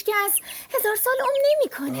و هیچ کس 1000 سال عمر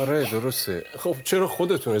نمیکنه. آره درسته. خب چرا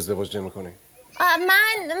خودتون ازدواج نمیکنی؟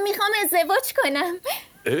 من میخوام ازدواج کنم.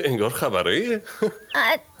 انگار خبراییه.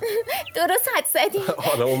 درست حد زدی.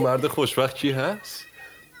 حالا اون مرد خوشبخت کی هست؟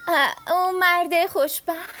 اون مرد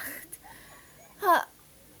خوشبخت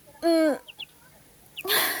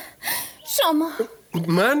شما.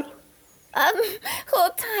 من؟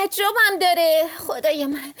 خب تعجبم داره خدای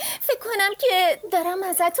من. فکر کنم که دارم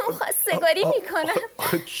ازتون خواستگاری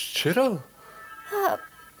میکنم. چرا؟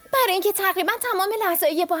 برای اینکه تقریبا تمام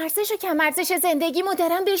لحظه‌های با ارزش و کم ارزش زندگیمو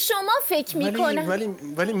دارم به شما فکر میکنم.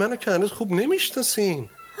 ولی منو که هنوز خوب نمیشناسین.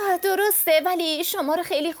 درسته، ولی شما رو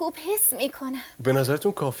خیلی خوب حس میکنم. به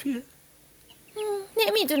نظرتون کافیه؟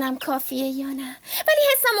 نمیدونم کافیه یا نه، ولی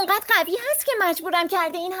حسم اونقدر قوی هست که مجبورم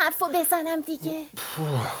کرده این حرفو بزنم دیگه.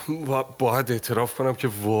 باید اعتراف کنم که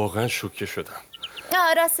واقعا شوکه شدم.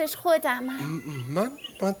 راستش خودمم.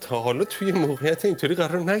 من تا حالا توی موقعیت اینطوری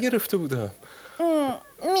قرار نگرفته بودم.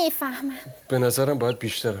 میفهمم. به نظرم باید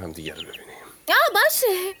بیشتر همدیگه رو ببینیم. باشه.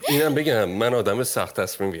 اینم بگم من آدم سخت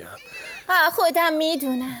تصمیمیم. خودم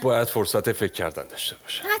میدونم. باید فرصت فکر کردن داشته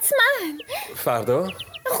باشه. حتما. فردا؟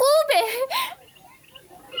 خوبه.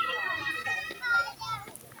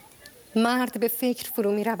 مرد به فکر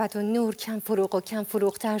فرو می رود و نور کم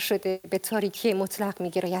فروغتر شده به تاریکی مطلق می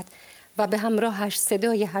گراید و به همراهش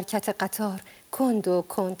صدای حرکت قطار کند و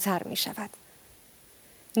کندتر می شود.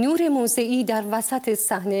 نور موضعی در وسط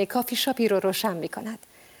صحنه کافی شاپی رو روشن می کند.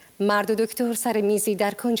 مرد و دکتر سر میزی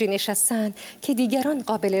در کنجی نشستند که دیگران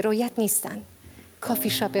قابل رویت نیستند. کافی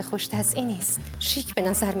شاپ خوش‌تزئینی است، شیک به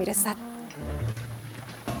نظر می رسد.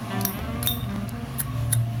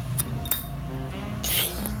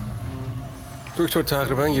 دکتر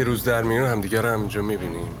تقریبا یه روز در میون همدیگه رو همینجا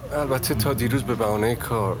میبینیم. البته تا دیروز به بهانه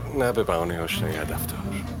کار، نه به بهانه آشنایی هدفدار.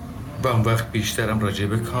 با اون وقت بیشترم راجع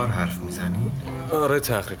به کار حرف میزنی؟ آره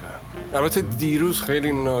تقریبا. البته دیروز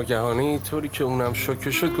خیلی ناگهانی طوری که اونم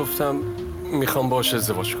شوکه شد گفتم میخوام باهاش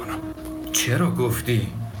ازدواج کنم. چرا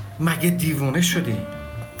گفتی؟ مگه دیوونه شدی؟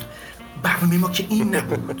 برنامه ما که این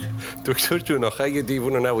نبود. دکتر جون آخه اگه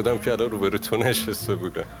دیوونه نبودم که الان روبرو تو نشسته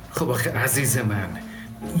بودم. خب آخه عزیز من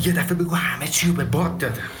یه دفعه بگو همه چی رو به باد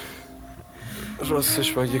دادم.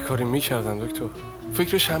 راستش باید یه کاری میکردم دکتر.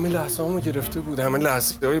 فکرش همه لحظه همو گرفته بود، همه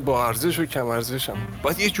لحظه های با ارزش و کم ارزشم.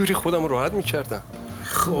 باید یه جوری خودم راحت میکردم.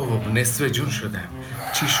 خب نصف جون شدم.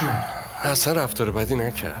 چی شد؟ اصلا رفتار بدی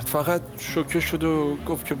نکرد، فقط شوکه شد و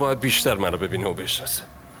گفت که باید بیشتر منو ببینه و بشناسه.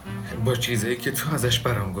 با چیزایی که تو ازش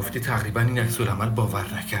برام گفتی تقریبا این عکس العمل باور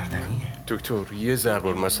نکردنیه. دکتر یه ضرب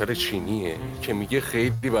المثل چینیه که میگه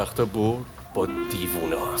خیلی وقتا برد با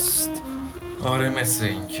دیوونه است. آره مثل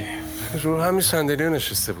این که رو همین صندلی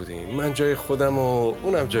نشسته بودیم، من جای خودم و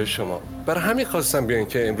اونم جای شما. برای همین خواستم بیاین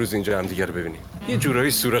که امروز اینجا هم دیگه رو ببینیم. یه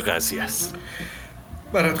جورایی سور قضیه است.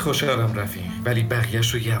 برات خوشحالم رفیق، ولی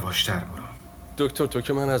بقیه‌شو یواشتر برو. دکتر تو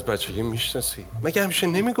که من از بچگی میشناسی، مگه همیشه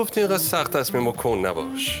نمیگفتی اینقدر سخت تصمیم و کن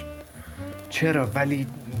نباش؟ چرا؟ ولی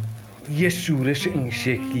یه شورش این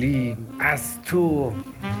شکلی از تو.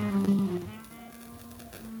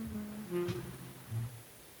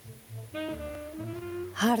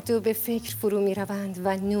 هر دو به فکر فرو می روند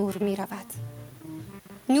و نور می رود.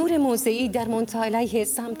 نور موضعی در منتهی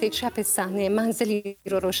سمت چپ صحنه منزلی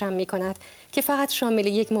رو روشن می کند که فقط شامل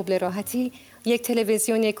یک مبل راحتی، یک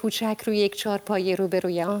تلویزیون کوچک روی یک چهارپایه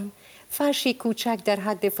روبروی آن، فرشی کوچک در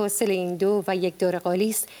حد فاصل این دو و یک دور قالی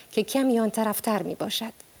است که کمی آن طرفتر می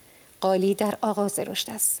باشد. قالی در آغاز رشد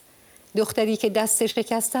است. دختری که دست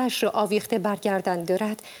شکسته‌اش را آویخته برگردن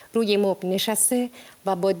دارد روی مبل نشسته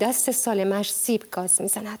و با دست سالمش سیب گاز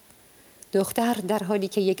می‌زند. دختر در حالی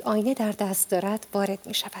که یک آینه در دست دارد وارد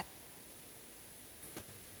می‌شود.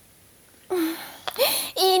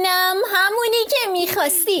 اینم همونی که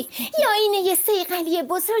میخواستی، یا اینه یه صیقلی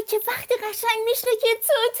بزرگ که وقتی قشنگ میشه که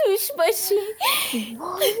تو توش باشی.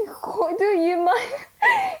 وای خدای من،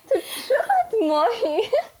 تو چقدر ماهی.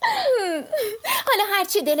 حالا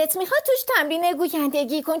هرچی دلت میخواد توش تمرین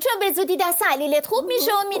گویندگی کن، چون به زودی دست علیلت خوب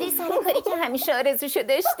میشه و میری سر کاری که همیشه آرزوشو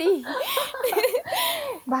داشتی.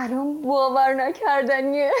 برام باور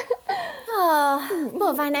نکردنیه.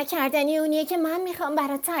 باور نکردنی اونیه که من میخوام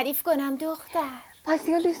برات تعریف کنم دختر. پس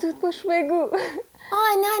یالی زود باش بگو.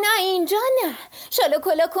 نه اینجا نه. شالا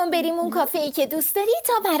کلا کن بریم اون کافه‌ای که دوست داری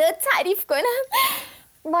تا برات تعریف کنم.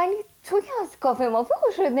 ولی تو که از کافه مافه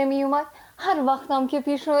خوشت نمیومد. هر وقتم که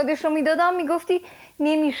پیشنهادش رو میدادم میگفتی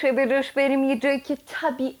نمیشه به جاش بریم یه جایی که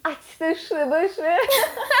طبیعت داشته باشه.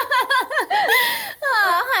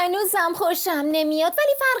 هنوزم خوشم نمیاد،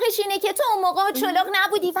 ولی فرقش اینه که تو اون موقع چلاق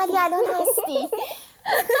نبودی ولی الان هستی.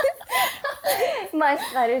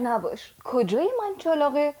 مسخره نباش. کجای من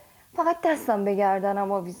چلاقه؟ فقط دستم به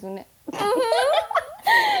گردنم آویزونه.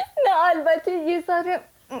 نه البته یه ذره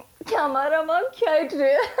کمرم هم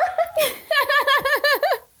کجه.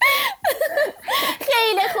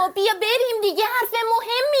 خیلی خوب، بیا بریم دیگه، حرف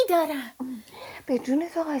مهمی دارم. به جون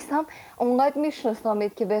تو قسم اونقدر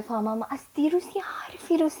میشناسمت که بفهمم از دیروز یه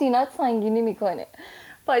حرفی رو سینت سنگینی میکنه.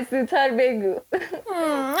 پس زودتر بگو.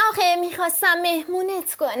 آخه میخواستم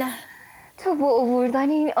مهمونت کنم. تو با آوردن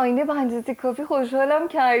این آینه به اندازه کافی خوشحالم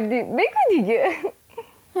کردی. بگو دیگه.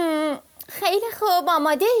 خیلی خوب،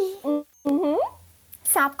 آماده ای؟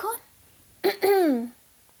 صبر کن.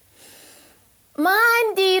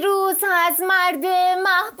 من دیروز از مرد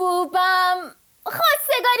محبوبم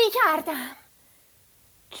خواستگاری کردم.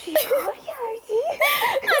 چی کار کردی؟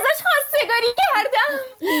 ازش خواستگاری کردم.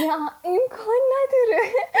 نه امکان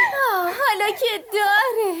نداره. حالا که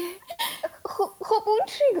داره. خب اون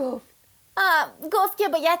چی گفت؟ گفت که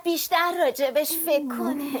باید بیشتر راجبش فکر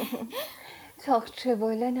کنه. تاقچه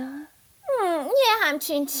بالا نه؟ یه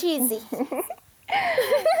همچین چیزی.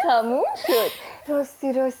 تموم شد.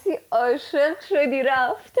 راستی عاشق شدی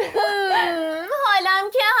رفت.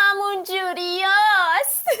 حالم که همون جوری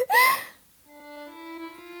هست.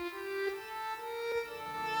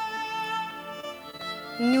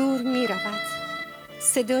 نور می رود.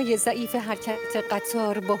 صدای ضعیف حرکت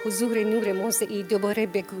قطار با حضور نور موضعی دوباره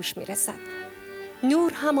به گوش می رسد.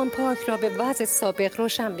 نور همان پارک را به وضع سابق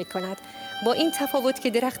روشن می کند، با این تفاوت که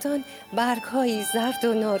درختان برگ‌های زرد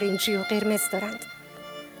و نارنجی و قرمز دارند.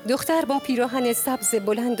 دختر با پیراهن سبز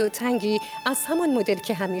بلند و تنگی از همان مدل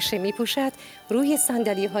که همیشه می پوشد روی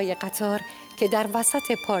صندلی‌های قطار که در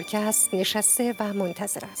وسط پارک است نشسته و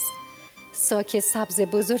منتظر است. ساک سبز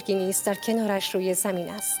بزرگی نیز در کنارش روی زمین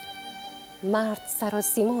است. مرد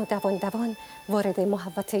سراسیمه و دوان دوان وارد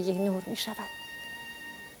محوطه نور می شود.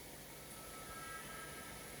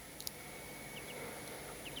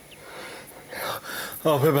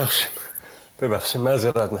 ببخشیم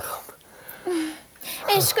معذرت میخوام.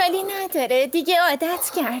 اشکالی نداره، دیگه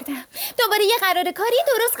عادت کردم. دوباره یه قرار کاری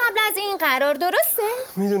درست قبل از این قرار، درسته؟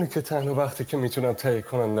 میدونی که تنها وقتی که میتونم تهیه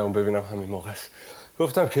کنندم ببینم همین موقع است.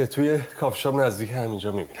 گفتم که توی کافی شاپ نزدیک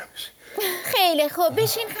همینجا میبینمش. خیلی خوب،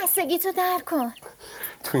 بشین خستگی تو در کن.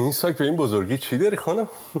 تو این ساک به این بزرگی چی داری خانم؟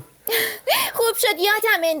 خوب شد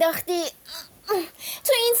یادم انداختی.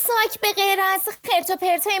 تو این ساک به غیر از خرت و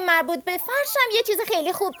پرتای مربوط به فرشم یه چیز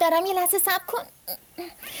خیلی خوب دارم. یه لحظه صبر کن.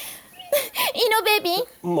 اینو ببین.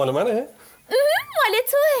 مال منه؟ مال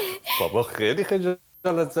توه. بابا خیلی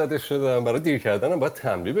خجالت زده شدم. برای دیر کردنم باید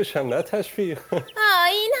تنبیه بشم نه تشویق.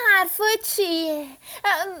 این حرفا چیه؟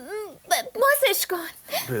 بازش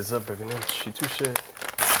کن. بذار ببینم چی توشه.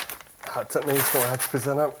 حتی نمیتونم حدس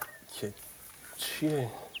بزنم که چیه.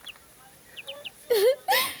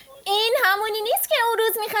 این همونی نیست که اون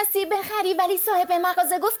روز میخواستی بخری ولی صاحب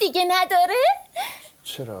مغازه گفت دیگه نداره؟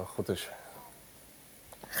 چرا خودشه.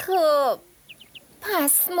 خب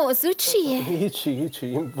پس موضوع چیه؟ هیچی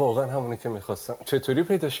این واقعا همونه که میخواستم. چطوری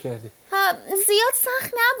پیداش کردی؟ زیاد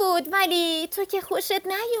سخت نبود ولی تو که خوشت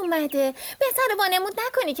نیومده بهتره وانمود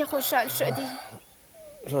نکنی که خوشحال شدی.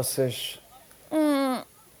 راستش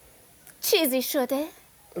چیزی شده؟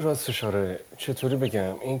 راستش آره. چطوری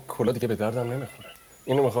بگم این کلا دیگه به دردم نمیخوره.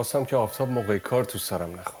 اینو میخواستم که آفتاب موقع کار تو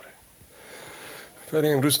سرم نخوره. ولی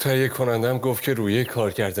امروز تهیه کنندم گفت که روی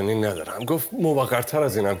کارگردانی ندارم. گفت موقرتر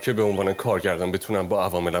از اینم که به عنوان کارگردان بتونم با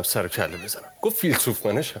عواملم سر کله بزنم. گفت فیلسوف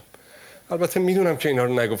منشم. البته میدونم که اینا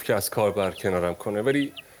رو نگفت که از کار برکنارم کنه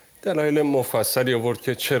ولی دلایل مفصلی آورد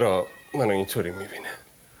که چرا منو اینطوری میبینه.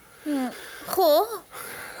 خب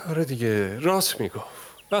آره دیگه راست میگفت.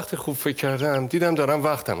 وقتی خوب فکر کردم دیدم دارم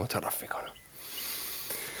وقتمو تلف میکنم.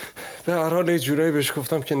 به هر حال یه جورایی بهش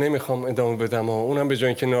گفتم که نمیخوام ادامه بدم و اونم به جای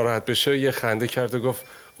اینکه ناراحت بشه یه خنده کرد و گفت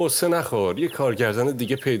قصه نخور، یه کارگردان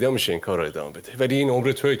دیگه پیدا میشه این کار رو ادامه بده، ولی این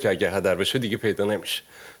عمر توئه که اگه هدر بشه دیگه پیدا نمیشه.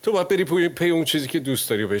 تو باید بری پی اون چیزی که دوست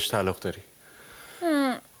داری و بهش تعلق داری.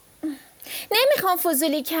 نمیخوام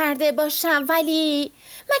فضولی کرده باشم ولی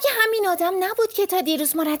مگه همین آدم نبود که تا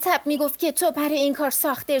دیروز مرتب میگفت که تو برای این کار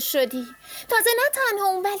ساخته شدی؟ تازه نه تنها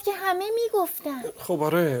اون بلکه همه میگفتن. خب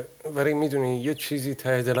آره ولی میدونی یه چیزی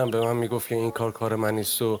ته دلم به من میگفت که این کار من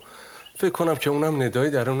نیست و فکر کنم که اونم ندای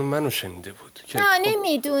درون منو شنیده بود که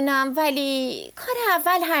نمیدونم ولی کار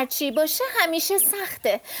اول هرچی باشه همیشه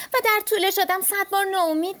سخته و در طولش آدم 100 بار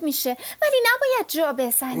ناامید میشه ولی نباید جا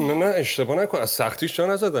بزنی. نه اشتباه نکن، از سختیش جا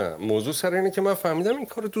نزدم. موضوع سر اینه که من فهمیدم این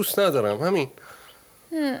کارو دوست ندارم. همین.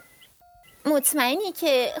 مطمئنی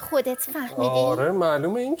که خودت فهمیدی؟ آره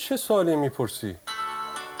معلومه. این چه سوالی میپرسی؟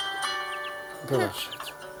 ببخشید.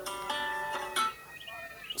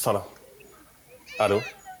 سلام. الو.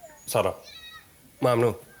 سلام.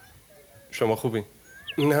 ممنون. شما خوبین؟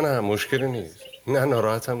 نه مشکلی نیست. نه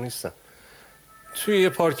ناراحتم نیستم. توی یه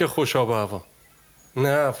پارک خوش آب و هوا.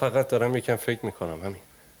 نه فقط دارم یکم فکر میکنم. همین.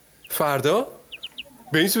 فردا؟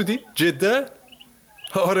 به این زودی؟ جدا؟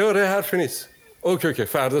 آره حرفی نیست. اوکی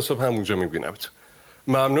فردا صبح همونجا میبینم تو.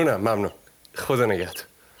 ممنون. خدا نگهدار.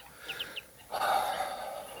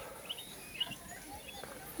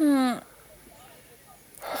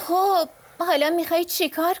 خب حالا میخوای چی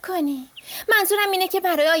کار کنی؟ منظورم اینه که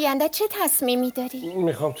برای آینده چه تصمیمی داری؟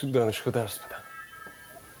 میخوام تو دانشگاه درس بدم.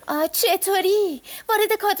 چطوری؟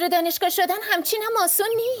 وارد کادر دانشگاه شدن همچین هم آسون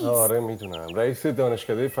نیست. آره میدونم. رئیس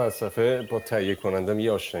دانشکده فلسفه با تهیه کنندم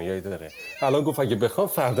یه آشنایی داره. الان گفت اگه بخوام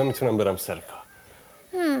فردا میتونم برم سر کار.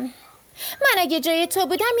 من اگه جای تو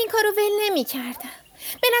بودم این کارو ول نمی کردم.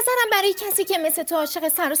 به نظرم برای کسی که مثل تو عاشق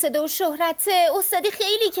سر و صدا و شهرته، استادی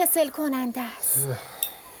خیلی کسل کننده است.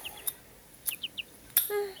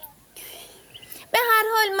 به هر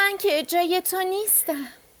حال من که جای تو نیستم.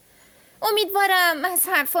 امیدوارم از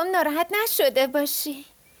حرفم ناراحت نشده باشی.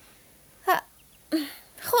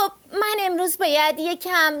 خب من امروز باید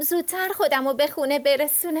یکم زودتر خودم رو به خونه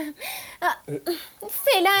برسونم.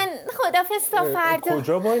 فعلا خدافظ تا فردا.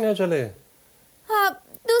 کجا با این عجله؟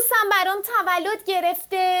 دوستم برام تولد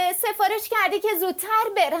گرفته، سفارش کرده که زودتر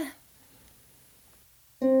برم.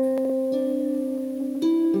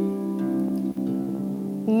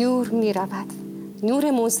 نور می رود.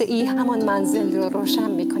 نور موسعی همان منزل را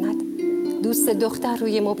روشن می کند. دوست دختر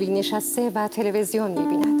روی مبلی نشسته و تلویزیون می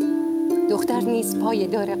بیند. دختر نیز پای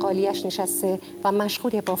دار قالیش نشسته و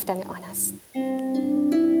مشغول بافتن آن است.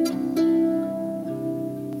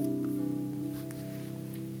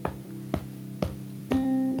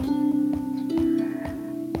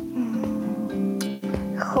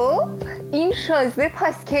 خب این شازده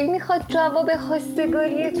پس کی میخواد جواب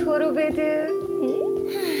خواستگاری تو رو بده؟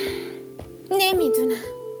 نمیدونم.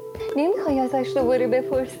 نمیخوای ازش دوباره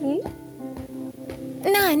بپرسی؟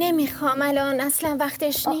 نه نمیخوام، الان اصلا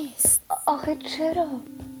وقتش نیست. آخه چرا؟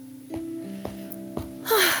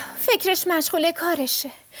 فکرش مشغول کارشه.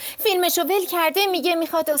 فیلمشو ول کرده، میگه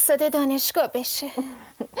میخواد استاد دانشگاه بشه.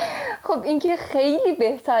 خب این که خیلی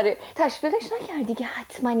بهتره. تشویقش نکردی که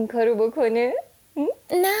حتما این کارو بکنه؟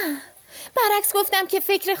 نه برعکس گفتم که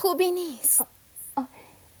فکر خوبی نیست.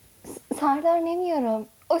 سر در نمیارم.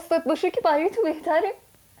 استاد باشه که برای تو بهتره.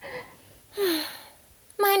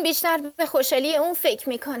 من بیشتر به خوشحالی اون فکر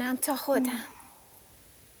میکنم تا خودم.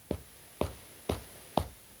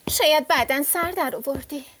 شاید بعداً سر در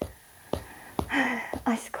آوردی.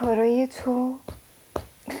 از کارای تو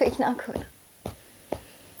فکر نکنم.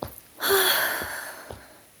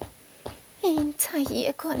 این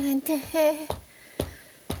تهیه کننده.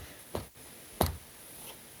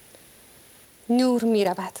 نور می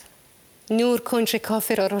رود. نور کنج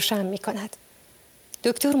کافه را روشن می کند.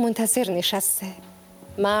 دکتر منتظر نشسته.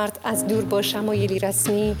 مرد از دور با شمایلی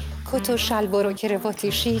رسمی، کت و شلوار و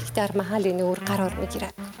کرواتی شیک در محل نور قرار می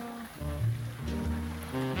گیرد.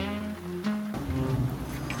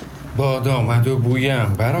 باد آمد و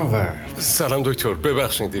بویم برآورد. سلام دکتر،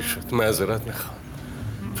 ببخشید دیر شد. معذرت میخوام.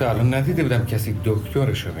 تا الان ندیده بودم کسی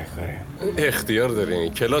دکترشو بخوره. اختیار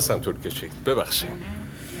دارین، کلاس هم طول کشید. ببخشید.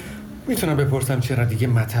 میتونم بپرسم چرا دیگه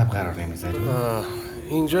مطب قرار نمیذاری؟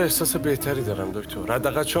 اینجا احساس بهتری دارم دکتر.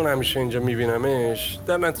 حداقل چون همیشه اینجا میبینمش،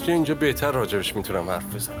 در نتیجه اینجا بهتر راجبش میتونم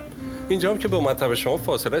حرف بزنم. اینجا هم که با مطب شما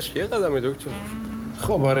فاصلش یه قدمه دکتر.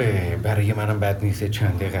 خب آره، برای منم بد نیست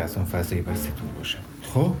چند دقیقه از اون فضای بستتون باشم.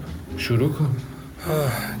 خب شروع کن.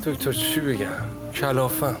 دکتر چی بگم؟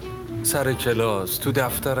 کلافم، سر کلاس، تو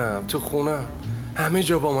دفترم، تو خونم، همه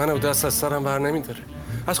جا با منه و دست از سرم بر نمیداره.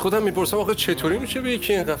 از خودم میپرسم آخه چطوری میشه به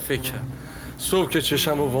یکی اینقدر فکر کرد؟ صبح که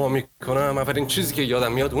چشم رو وا میکنم اولین چیزی که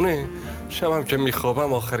یادم میاد اونه. شبم که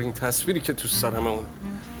میخوابم آخرین تصویری که تو سرمه اونه.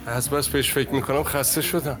 از بس بهش فکر میکنم خسته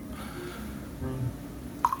شدم.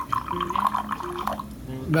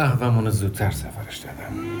 قهوه‌مونو زودتر سفارش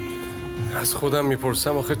دادم. از خودم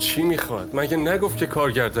میپرسم آخه چی میخواد؟ مگه نگفت که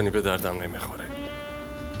کارگردانی به دردم نمیخوره؟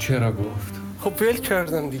 چرا گفت؟ خب ول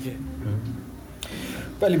کردم دیگه.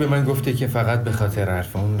 ولی به من گفته که فقط به خاطر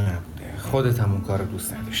حرف اون نبوده. خودت هم اون کارو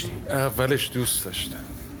دوست نداشتی. اولش دوست داشتم،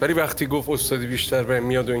 ولی وقتی گفت استادی بیشتر بهم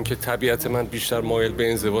میاد و اینکه طبیعت من بیشتر مایل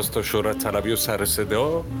به انزواست تا شهرت طلبی و سر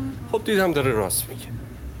صدا، خب دیدم داره راست میگه.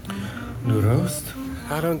 درست؟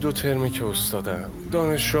 الان 2 ترمی که استادم،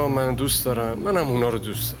 دانشجو من دوست دارم، منم اونا رو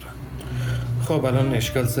دوست دارم. خب الان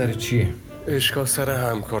اشکال سر چیه؟ اشکال سر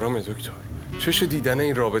همکارام دکتر. چش دیدن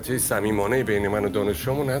این رابطه صمیمانه بین من و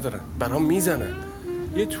دانشجومو ندارن. برام میزنن.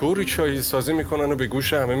 یه طوری شایعه سازی میکنن و به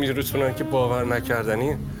گوش همه میرسونن که باور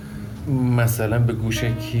نکردنیه. مثلا به گوش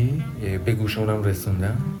کی؟ به گوش اونم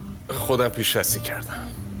رسوندم؟ خودم پیش دستی کردم.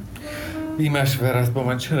 بی مشورت با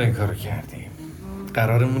من چرا این کارو کردی؟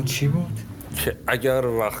 قرارمون چی بود؟ که اگر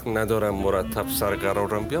وقت ندارم مرتب سر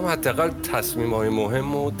قرارم بیام، حداقل تصمیم‌های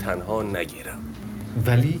مهم رو تنها نگیرم.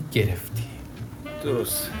 ولی گرفتی.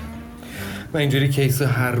 درست. و اینجوری کیسو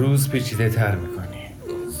هر روز پیچیده تر میکنی.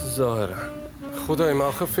 ظاهرا. خدای من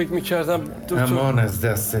آخه فکر میکردم دکتر. امان از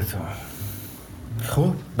دستتون.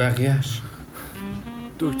 خب بقیهش؟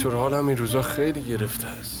 دکتر حالم این روزا خیلی گرفته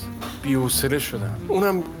است. بی‌حوصله شدم.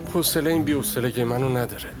 اونم حوصله این بی‌حوصلگی منو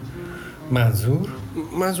نداره.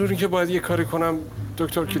 منظور این که باید یه کاری کنم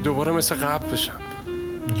دکتر که دوباره مثل قبل بشم.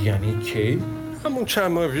 یعنی کی؟ همون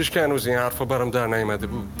چند ماه پیش که هنوز این حرفا برام در نیامده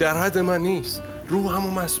بود. در حد من نیست.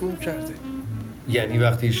 روحمو مسموم کرده. یعنی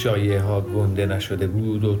وقتی شایعه ها گنده نشده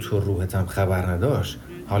بود و تو روحت هم خبر نداشت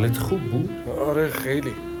حالت خوب بود؟ آره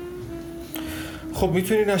خیلی. خب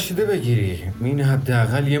میتونی نشیده بگیری. این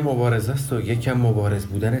حداقل یه مبارزه است و یکم مبارز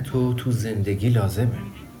بودن تو زندگی لازمه.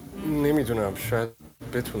 نمیدونم، شاید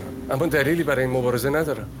بتونم، اما دلیلی برای این مبارزه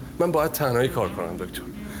ندارم. من باید تنهایی کار کنم دکتر.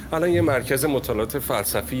 الان یه مرکز مطالعات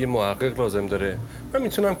فلسفی یه محقق لازم داره. من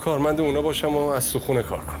میتونم کارمند اونا باشم و از سخونه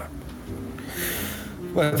کار کنم.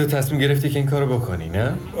 و تو تصمیم گرفتی که این کارو بکنی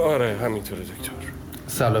نه؟ آره همینطوره دکتر.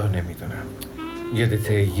 صلاح نمیدونم.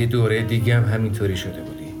 یادته یه دوره دیگه هم همینطوری شده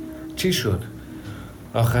بودی. چی شد؟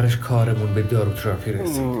 آخرش کارمون به داروتراپی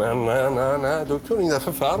رسید. نه دکتر این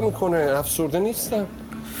دفعه فرق میکنه. افسرده نیستم.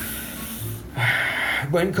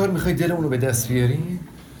 با این کار میخوای دلمونو به دست بیاری؟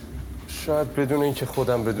 شاید بدون اینکه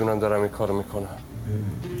خودم بدونم دارم این کارو میکنم.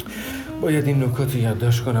 باید این نکات رو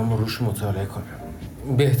یادداشت کنم و روش مطالعه کنم.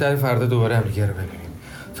 بهتر فردا دوباره هم دیگه رو ببینیم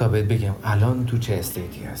تا بهت بگم الان تو چه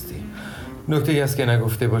استیتی هستی. نکته‌ای هست که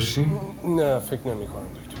نگفته باشی؟ نه فکر نمی‌کنم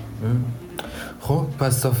دکتر. خب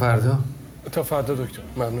پس تا فردا. تا فردا دکتر.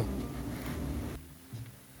 ممنون.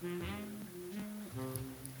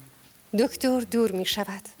 دکتر دور می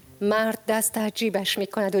شود. مرد دست در جیبش می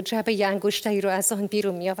کند و جعبه انگشتری رو از آن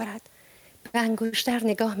بیرون می آورد. به انگشتر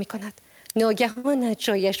نگاه می کند. ناگهان از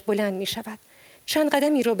جایش بلند می شود. چند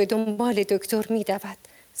قدمی رو به دنبال دکتر می دود.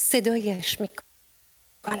 صدایش می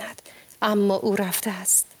کند. اما او رفته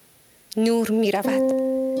است. نور می رود.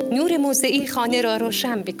 نور موضعی خانه را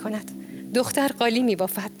روشن می کند. دختر قالی می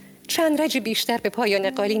بافد. چند رج بیشتر به پایان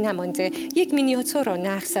قالی نمانده. یک مینیاتور را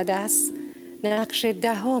نقش زده است. نقش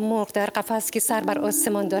 10 مرغ در قفس که سر بر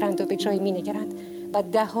آسمان دارند و به جای می نگرند و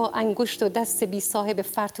 10 انگشت و دست بی صاحب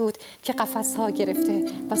فرتود که قفس ها گرفته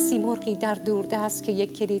و سیمرغی در دوردست که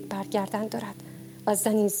یک کلید برگردن دارد و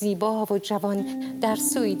زنی زیبا و جوان در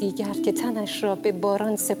سوی دیگر که تنش را به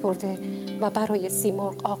باران سپرده و برای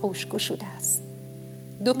سیمرغ آغوش گشوده است.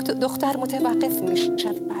 دختر متوقف می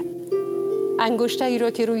شود. انگشتری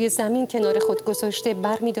را که روی زمین کنار خود گذاشته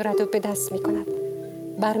بر می دارد و به دست می کند.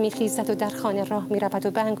 برمیخیزد و در خانه راه می رود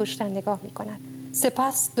و به انگشتر نگاه می کند.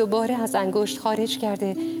 سپس دوباره از انگشت خارج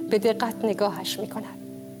کرده به دقت نگاهش می کند.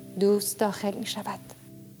 دوست داخل می شود.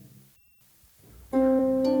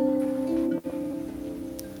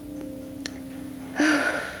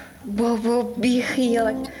 بابا بی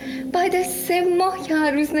خیال. بعد از 3 ماه که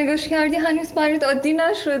هر روز نگاش کردی هنوز برات عادی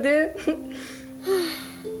نشده؟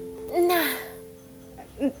 نه.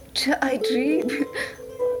 چه عجیب.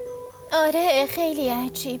 آره خیلی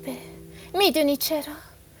عجیبه. میدونی چرا؟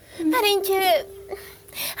 برای اینکه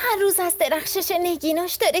هر روز از درخشش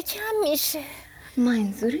نگیناش داره کم میشه.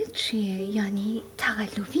 منظورت چیه؟ یعنی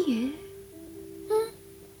تقلبیه؟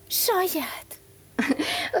 شاید.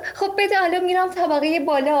 خب بده الان میرم طبقه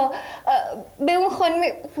بالا به اون خانم،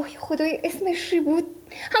 وای خدای اسمش چی بود؟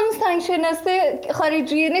 همون سنگشناسه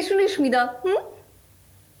خارجیه نشونش میدم.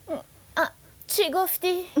 چی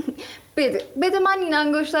گفتی؟ بده من این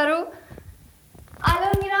انگشتر رو.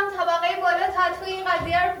 الان میرم طبقه بالا تا این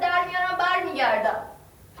قضیه رو در میارم برمیگردم.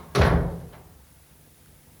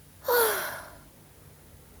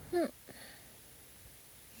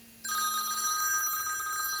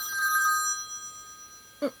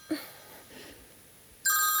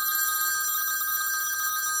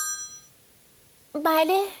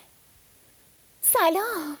 بله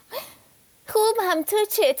سلام. خوبم، تو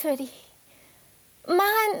چطوری؟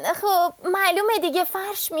 من خب معلومه دیگه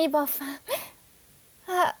فرش میبافم.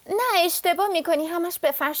 نه اشتباه میکنی، همش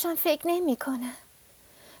به فرشم فکر نمیکنم.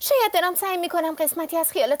 شاید دارم سعی میکنم قسمتی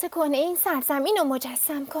از خیالات کهنه این سرزمین رو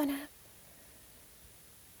مجسم کنم.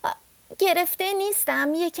 گرفته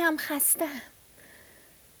نیستم، یکم خستم.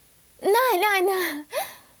 نه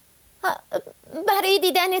برای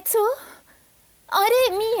دیدن تو؟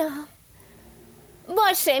 آره میام.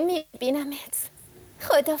 باشه میبینمت.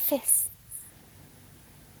 خدافظ.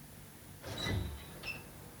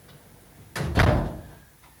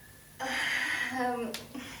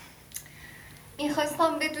 این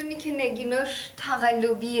خواستم بدونی که نگیناش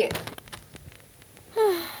تقلبیه.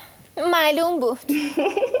 معلوم بود.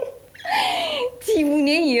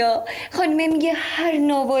 دیوونه یا خانمه میگه هر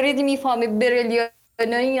ناواردی میفهمه برلیا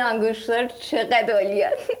این انگشتر چقدر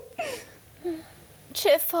عالیه.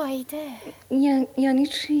 چه فایده؟ یعنی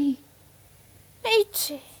چی؟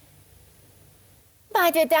 هیچی.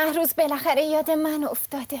 بعد 10 روز بالاخره یاد من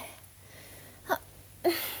افتاده.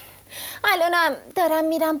 الانم دارم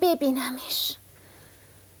میرم ببینمش.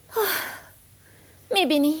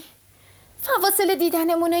 میبینی؟ فواصل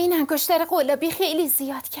دیدنمون و این انگشتر قلابی خیلی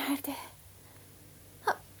زیاد کرده.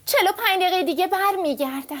 45 دقیقه دیگه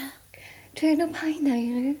برمیگردم. 45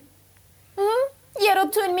 دقیقه؟ یه ربع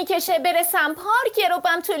طول میکشه برسم پارک، یه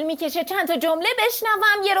ربعم طول میکشه چند تا جمله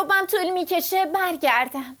بشنوم، یه ربعم طول میکشه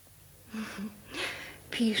برگردم.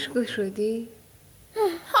 پیشگو شدی؟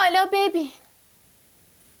 حالا ببین.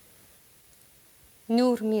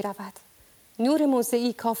 نور می رود. نور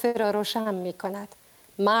موضعی کافه را روشن می کند.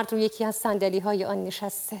 مرد روی یکی از صندلی های آن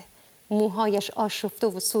نشسته. موهایش آشفته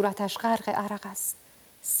و صورتش غرق عرق است.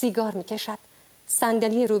 سیگار می کشد.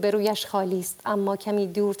 صندلی روبرویش خالی است، اما کمی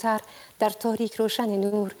دورتر در تاریک روشن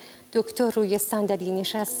نور دکتر روی صندلی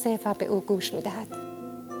نشسته و به او گوش می دهد.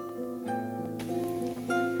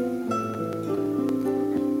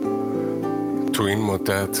 تو این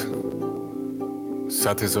مدت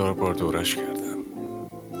 100,000 بار دورش کردم.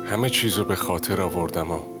 همه چیزو به خاطر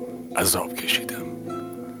آوردم و عذاب کشیدم.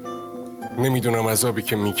 نمیدونم عذابی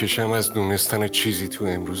که میکشم از دونستن چیزی تو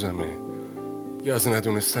امروزمه یا از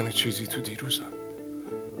ندونستن چیزی تو دیروزم.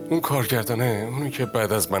 اون کارگردانه، اونی که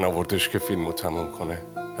بعد از من آوردش که فیلمو تموم کنه،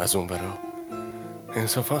 از اون برا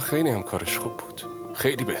انصافا خیلی هم کارش خوب بود.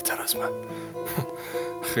 خیلی بهتر از من.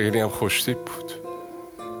 خیلی هم خوشتیپ بود.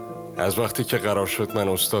 از وقتی که قرار شد من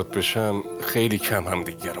استاد بشم خیلی کم هم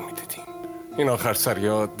دیگر رو میدیدیم. این آخر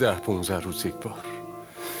سریا 10-15 روز یک بار.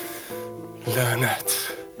 لعنت.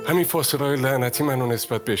 همین فاصله های لعنتی منو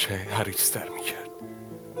نسبت بهش حریص‌تر میکرد.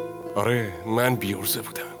 آره، من بیورزه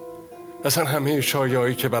بودم. اصلا همه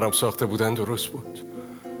شایعه‌ای که برام ساخته بودن درست بود.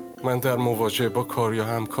 من در مواجهه با کار یا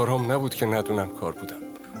همکارام نبود که ندونم کار بودم.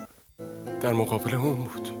 در مقابل اون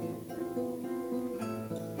بود.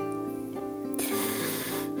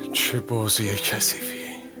 چه بازی کثیفی.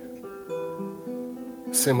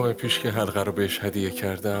 3 ماه پیش که حلقه رو بهش هدیه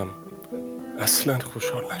کردم اصلا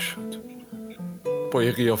خوشحال نشد. با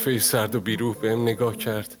یه قیافه سرد و بیروح بهم نگاه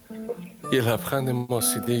کرد، یه لبخند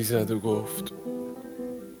ماسیده‌ای زد و گفت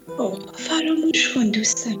فراموش کن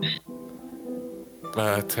دوست من.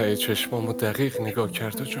 بعد ته چشمامو دقیق نگاه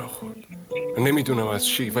کرد و جا خورد. نمیدونم از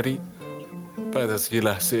چی، ولی بعد از یه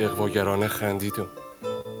لحظه اغواگرانه خندید و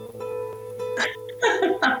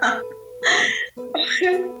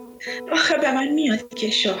آخه به من میاد که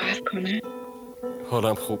شوهر کنه.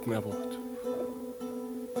 حالم خوب نبود.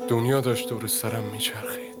 دنیا داشت دور سرم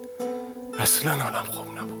میچرخید. اصلا حالم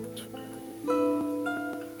خوب نبود.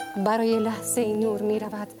 برای لحظه نور می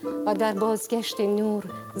رود و در بازگشت نور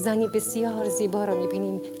زنی بسیار زیبا را می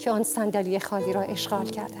بینیم که آن صندلی خالی را اشغال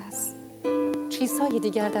کرده است. چیزهای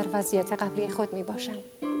دیگر در وضعیت قبلی خود می باشند.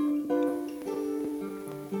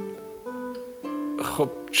 خب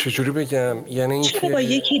چجوری بگم؟ یعنی این چرا با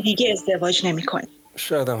یکی دیگه ازدواج نمی کنی؟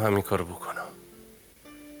 شاید همین کارو بکنم.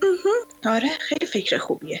 آره، خیلی فکر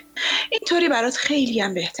خوبیه. اینطوری برات خیلی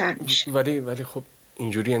هم بهتر میشه. ولی خب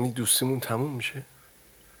اینجوری یعنی دوستیمون تموم میشه؟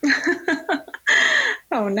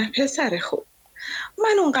 نه پسر خوب،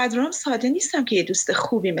 من اونقدرام ساده نیستم که یه دوست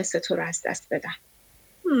خوبی مثل تو رو از دست بدم.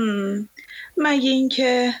 مگه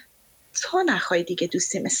اینکه تو نخوای دیگه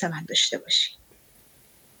دوستی مثل من داشته باشی.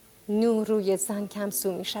 نور روی زن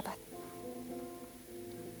کمسو می شود.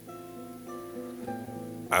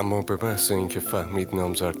 اما به بحث این که فهمید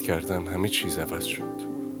نامزد کردم همه چیز عوض شد.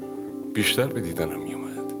 بیشتر به دیدنم می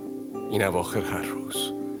اومد. این اواخر هر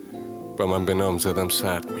روز. و من به نامزدم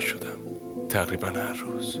سرد می شدم. تقریبا هر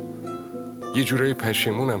روز. یه جورایی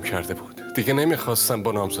پشیمونم کرده بود. دیگه نمیخواستم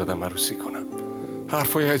با نامزدم عروسی کنم.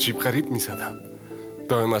 حرفای عجیب غریب می زدم.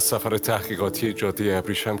 دائم از سفر تحقیقاتی جاده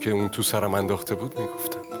ابریشم که اون تو سرم انداخته بود می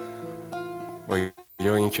گفتم.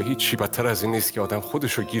 یا اینکه هیچی بدتر از این نیست که آدم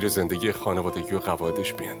خودشو گیر زندگی خانوادگی و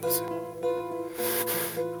قواعدش بیندازه.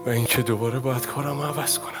 و اینکه دوباره باید کارم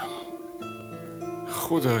عوض کنم.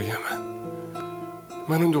 خدای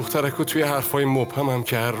من اون دخترکو توی حرفای مبهمم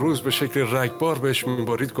که هر روز به شکل رگبار بهش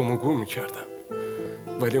میبارید گم و گم میکردم.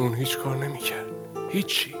 ولی اون هیچ کار نمیکرد.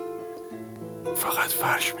 هیچی. فقط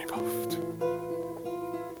فرش میبافت.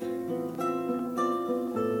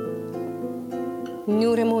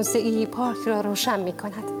 نور موضعی پارک را روشن می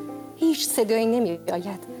کند. هیچ صدایی نمی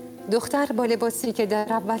آید. دختر با لباسی که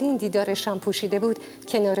در اولین دیدارشان پوشیده بود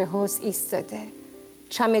کنار حوض ایستاده.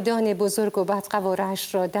 چمدان بزرگ و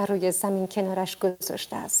بدقواره‌اش را در روی زمین کنارش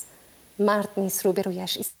گذاشته است. مرد نیز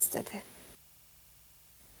روبرویش ایستاده.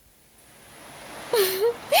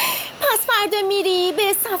 پس فردا میری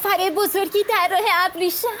به سفر بزرگی در راه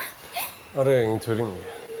ابریشم؟ آره اینطوری میگه.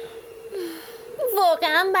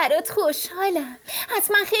 واقعا برات خوشحالم.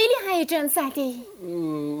 حتما خیلی هیجان زدی.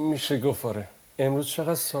 میشه گفت آره. امروز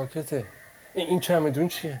چقدر ساکته. این چمدون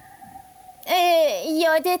چیه؟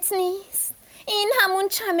 یادت نیست؟ این همون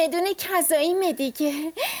چمدون کذاییمه دیگه.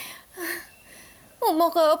 اون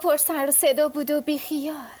موقع پر سر و صدا بود و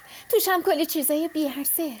بیخیال، توش هم کلی چیزای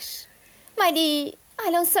بی‌ارزش، ولی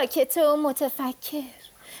الان ساکت و متفکر.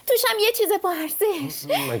 توش هم یه چیز با ارزش.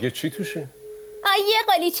 مگه چی توشه؟ یه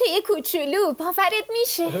قالیچه کوچولو. باورت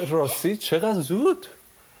میشه؟ راستی چقدر زود؟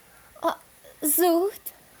 زود؟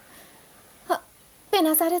 به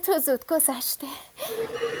نظر تو زود گذشته.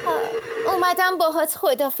 اومدم باهات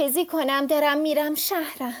خدافزی کنم، دارم میرم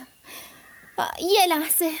شهرم. یه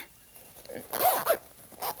لحظه.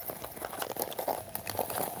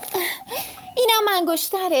 اینم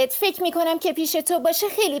انگشترت. فکر میکنم که پیش تو باشه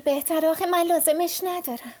خیلی بهتره. آخه من لازمش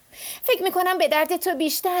ندارم. فکر میکنم به درد تو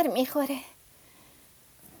بیشتر میخوره.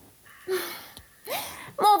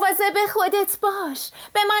 مواظب خودت باش.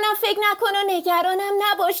 به منم فکر نکن و نگرانم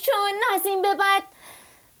نباش، چون از این به بعد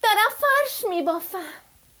دارم فرش میبافم.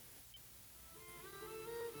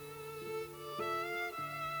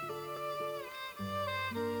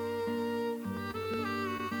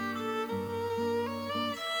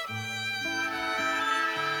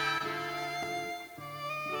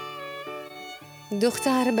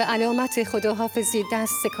 دختر به علامت خداحافظی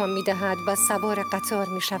دست تکان می‌دهد و سوار قطار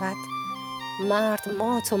می‌شود. مرد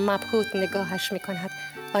مات و مبهوت نگاهش می‌کند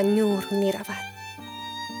و نور می‌رود.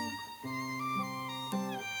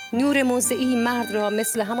 نور موضعی مرد را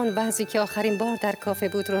مثل همان وضعی که آخرین بار در کافه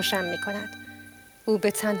بود روشن می‌کند. او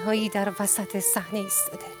به تنهایی در وسط صحنه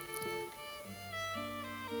ایستاده.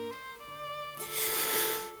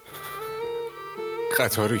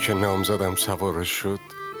 قطاری که نامزدم سوارش شد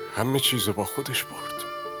همه چیزو با خودش برد.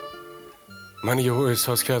 من یهو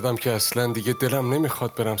احساس کردم که اصلا دیگه دلم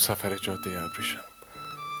نمیخواد برم سفر جاده ابریشم.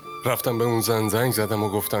 رفتم به اون زنگ زدم و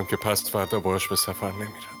گفتم که پس فردا باهاش به سفر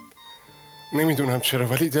نمیرم. نمیدونم چرا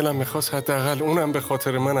ولی دلم میخواست حداقل اونم به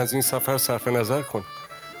خاطر من از این سفر صرف نظر کنه.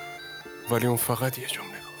 ولی اون فقط یه جمله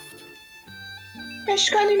گفت.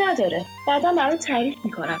 اشکالی نداره، بعدا برات تعریف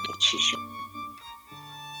میکنم که چی شد.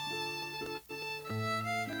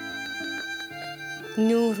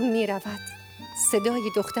 نور می رود.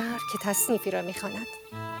 صدای دختر که تصنیفی را می خواند.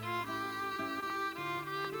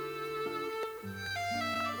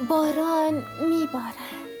 باران می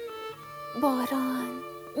بارد، باران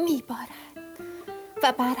می بارد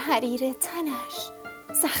و بر حریر تنش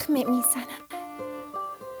زخمه می زند.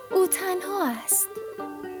 او تنها است،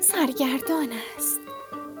 سرگردان است.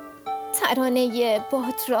 ترانه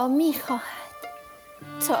باد را می خواهد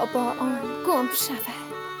تا با آن گم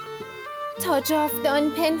شود، تا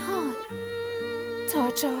جاودان پنهان،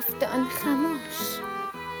 تا جاودان خاموش.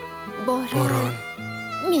 باران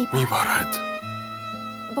میبارد،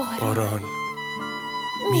 باران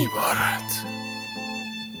میبارد.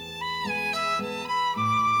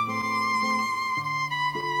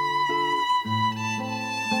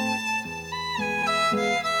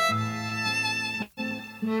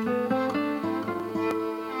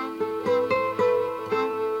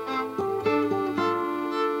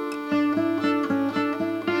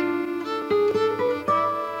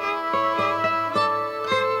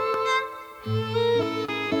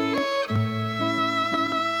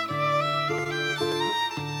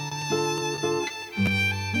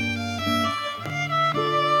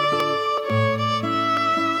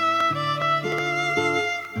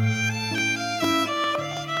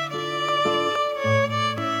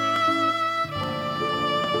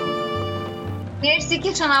 مرسی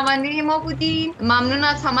که شنونده ما بودین. ممنون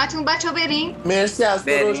از همتون. بچا بریم. مرسی از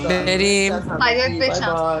تو روشن. بریم. حیات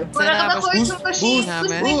بشم. مراقب خودتون باشید.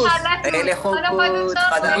 خیلی خوب بود.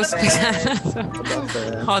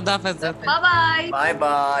 خداحافظ. بای بای. بای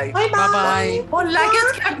بای. بای بای. با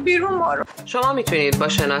لگت کرد بیرون ما رو. شما میتونید با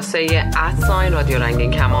شناسه @رادیو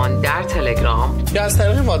رنگین کمان در تلگرام یا از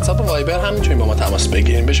طریق واتساپ و وایبر هم میتونید با ما تماس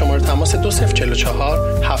بگیرید. به شماره تماس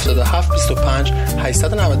 2044 77 25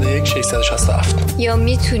 891 667. یا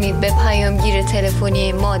میتونید به پیامگیر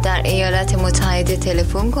تلفنی ما در ایالات متحده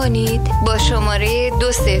تلفن کنید با شماره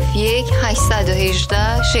 201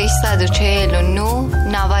 818 649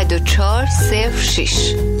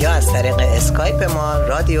 9406 یا از طریق اسکایپ ما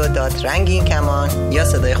radio.ranginkaman یا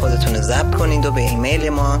صدای خودتون رو ضبط کنید و به ایمیل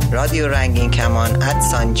ما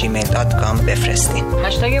radioranginkaman@gmail.com بفرستید.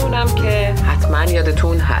 هشتگ اونم که حتما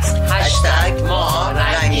یادتون هست. هشتگ ما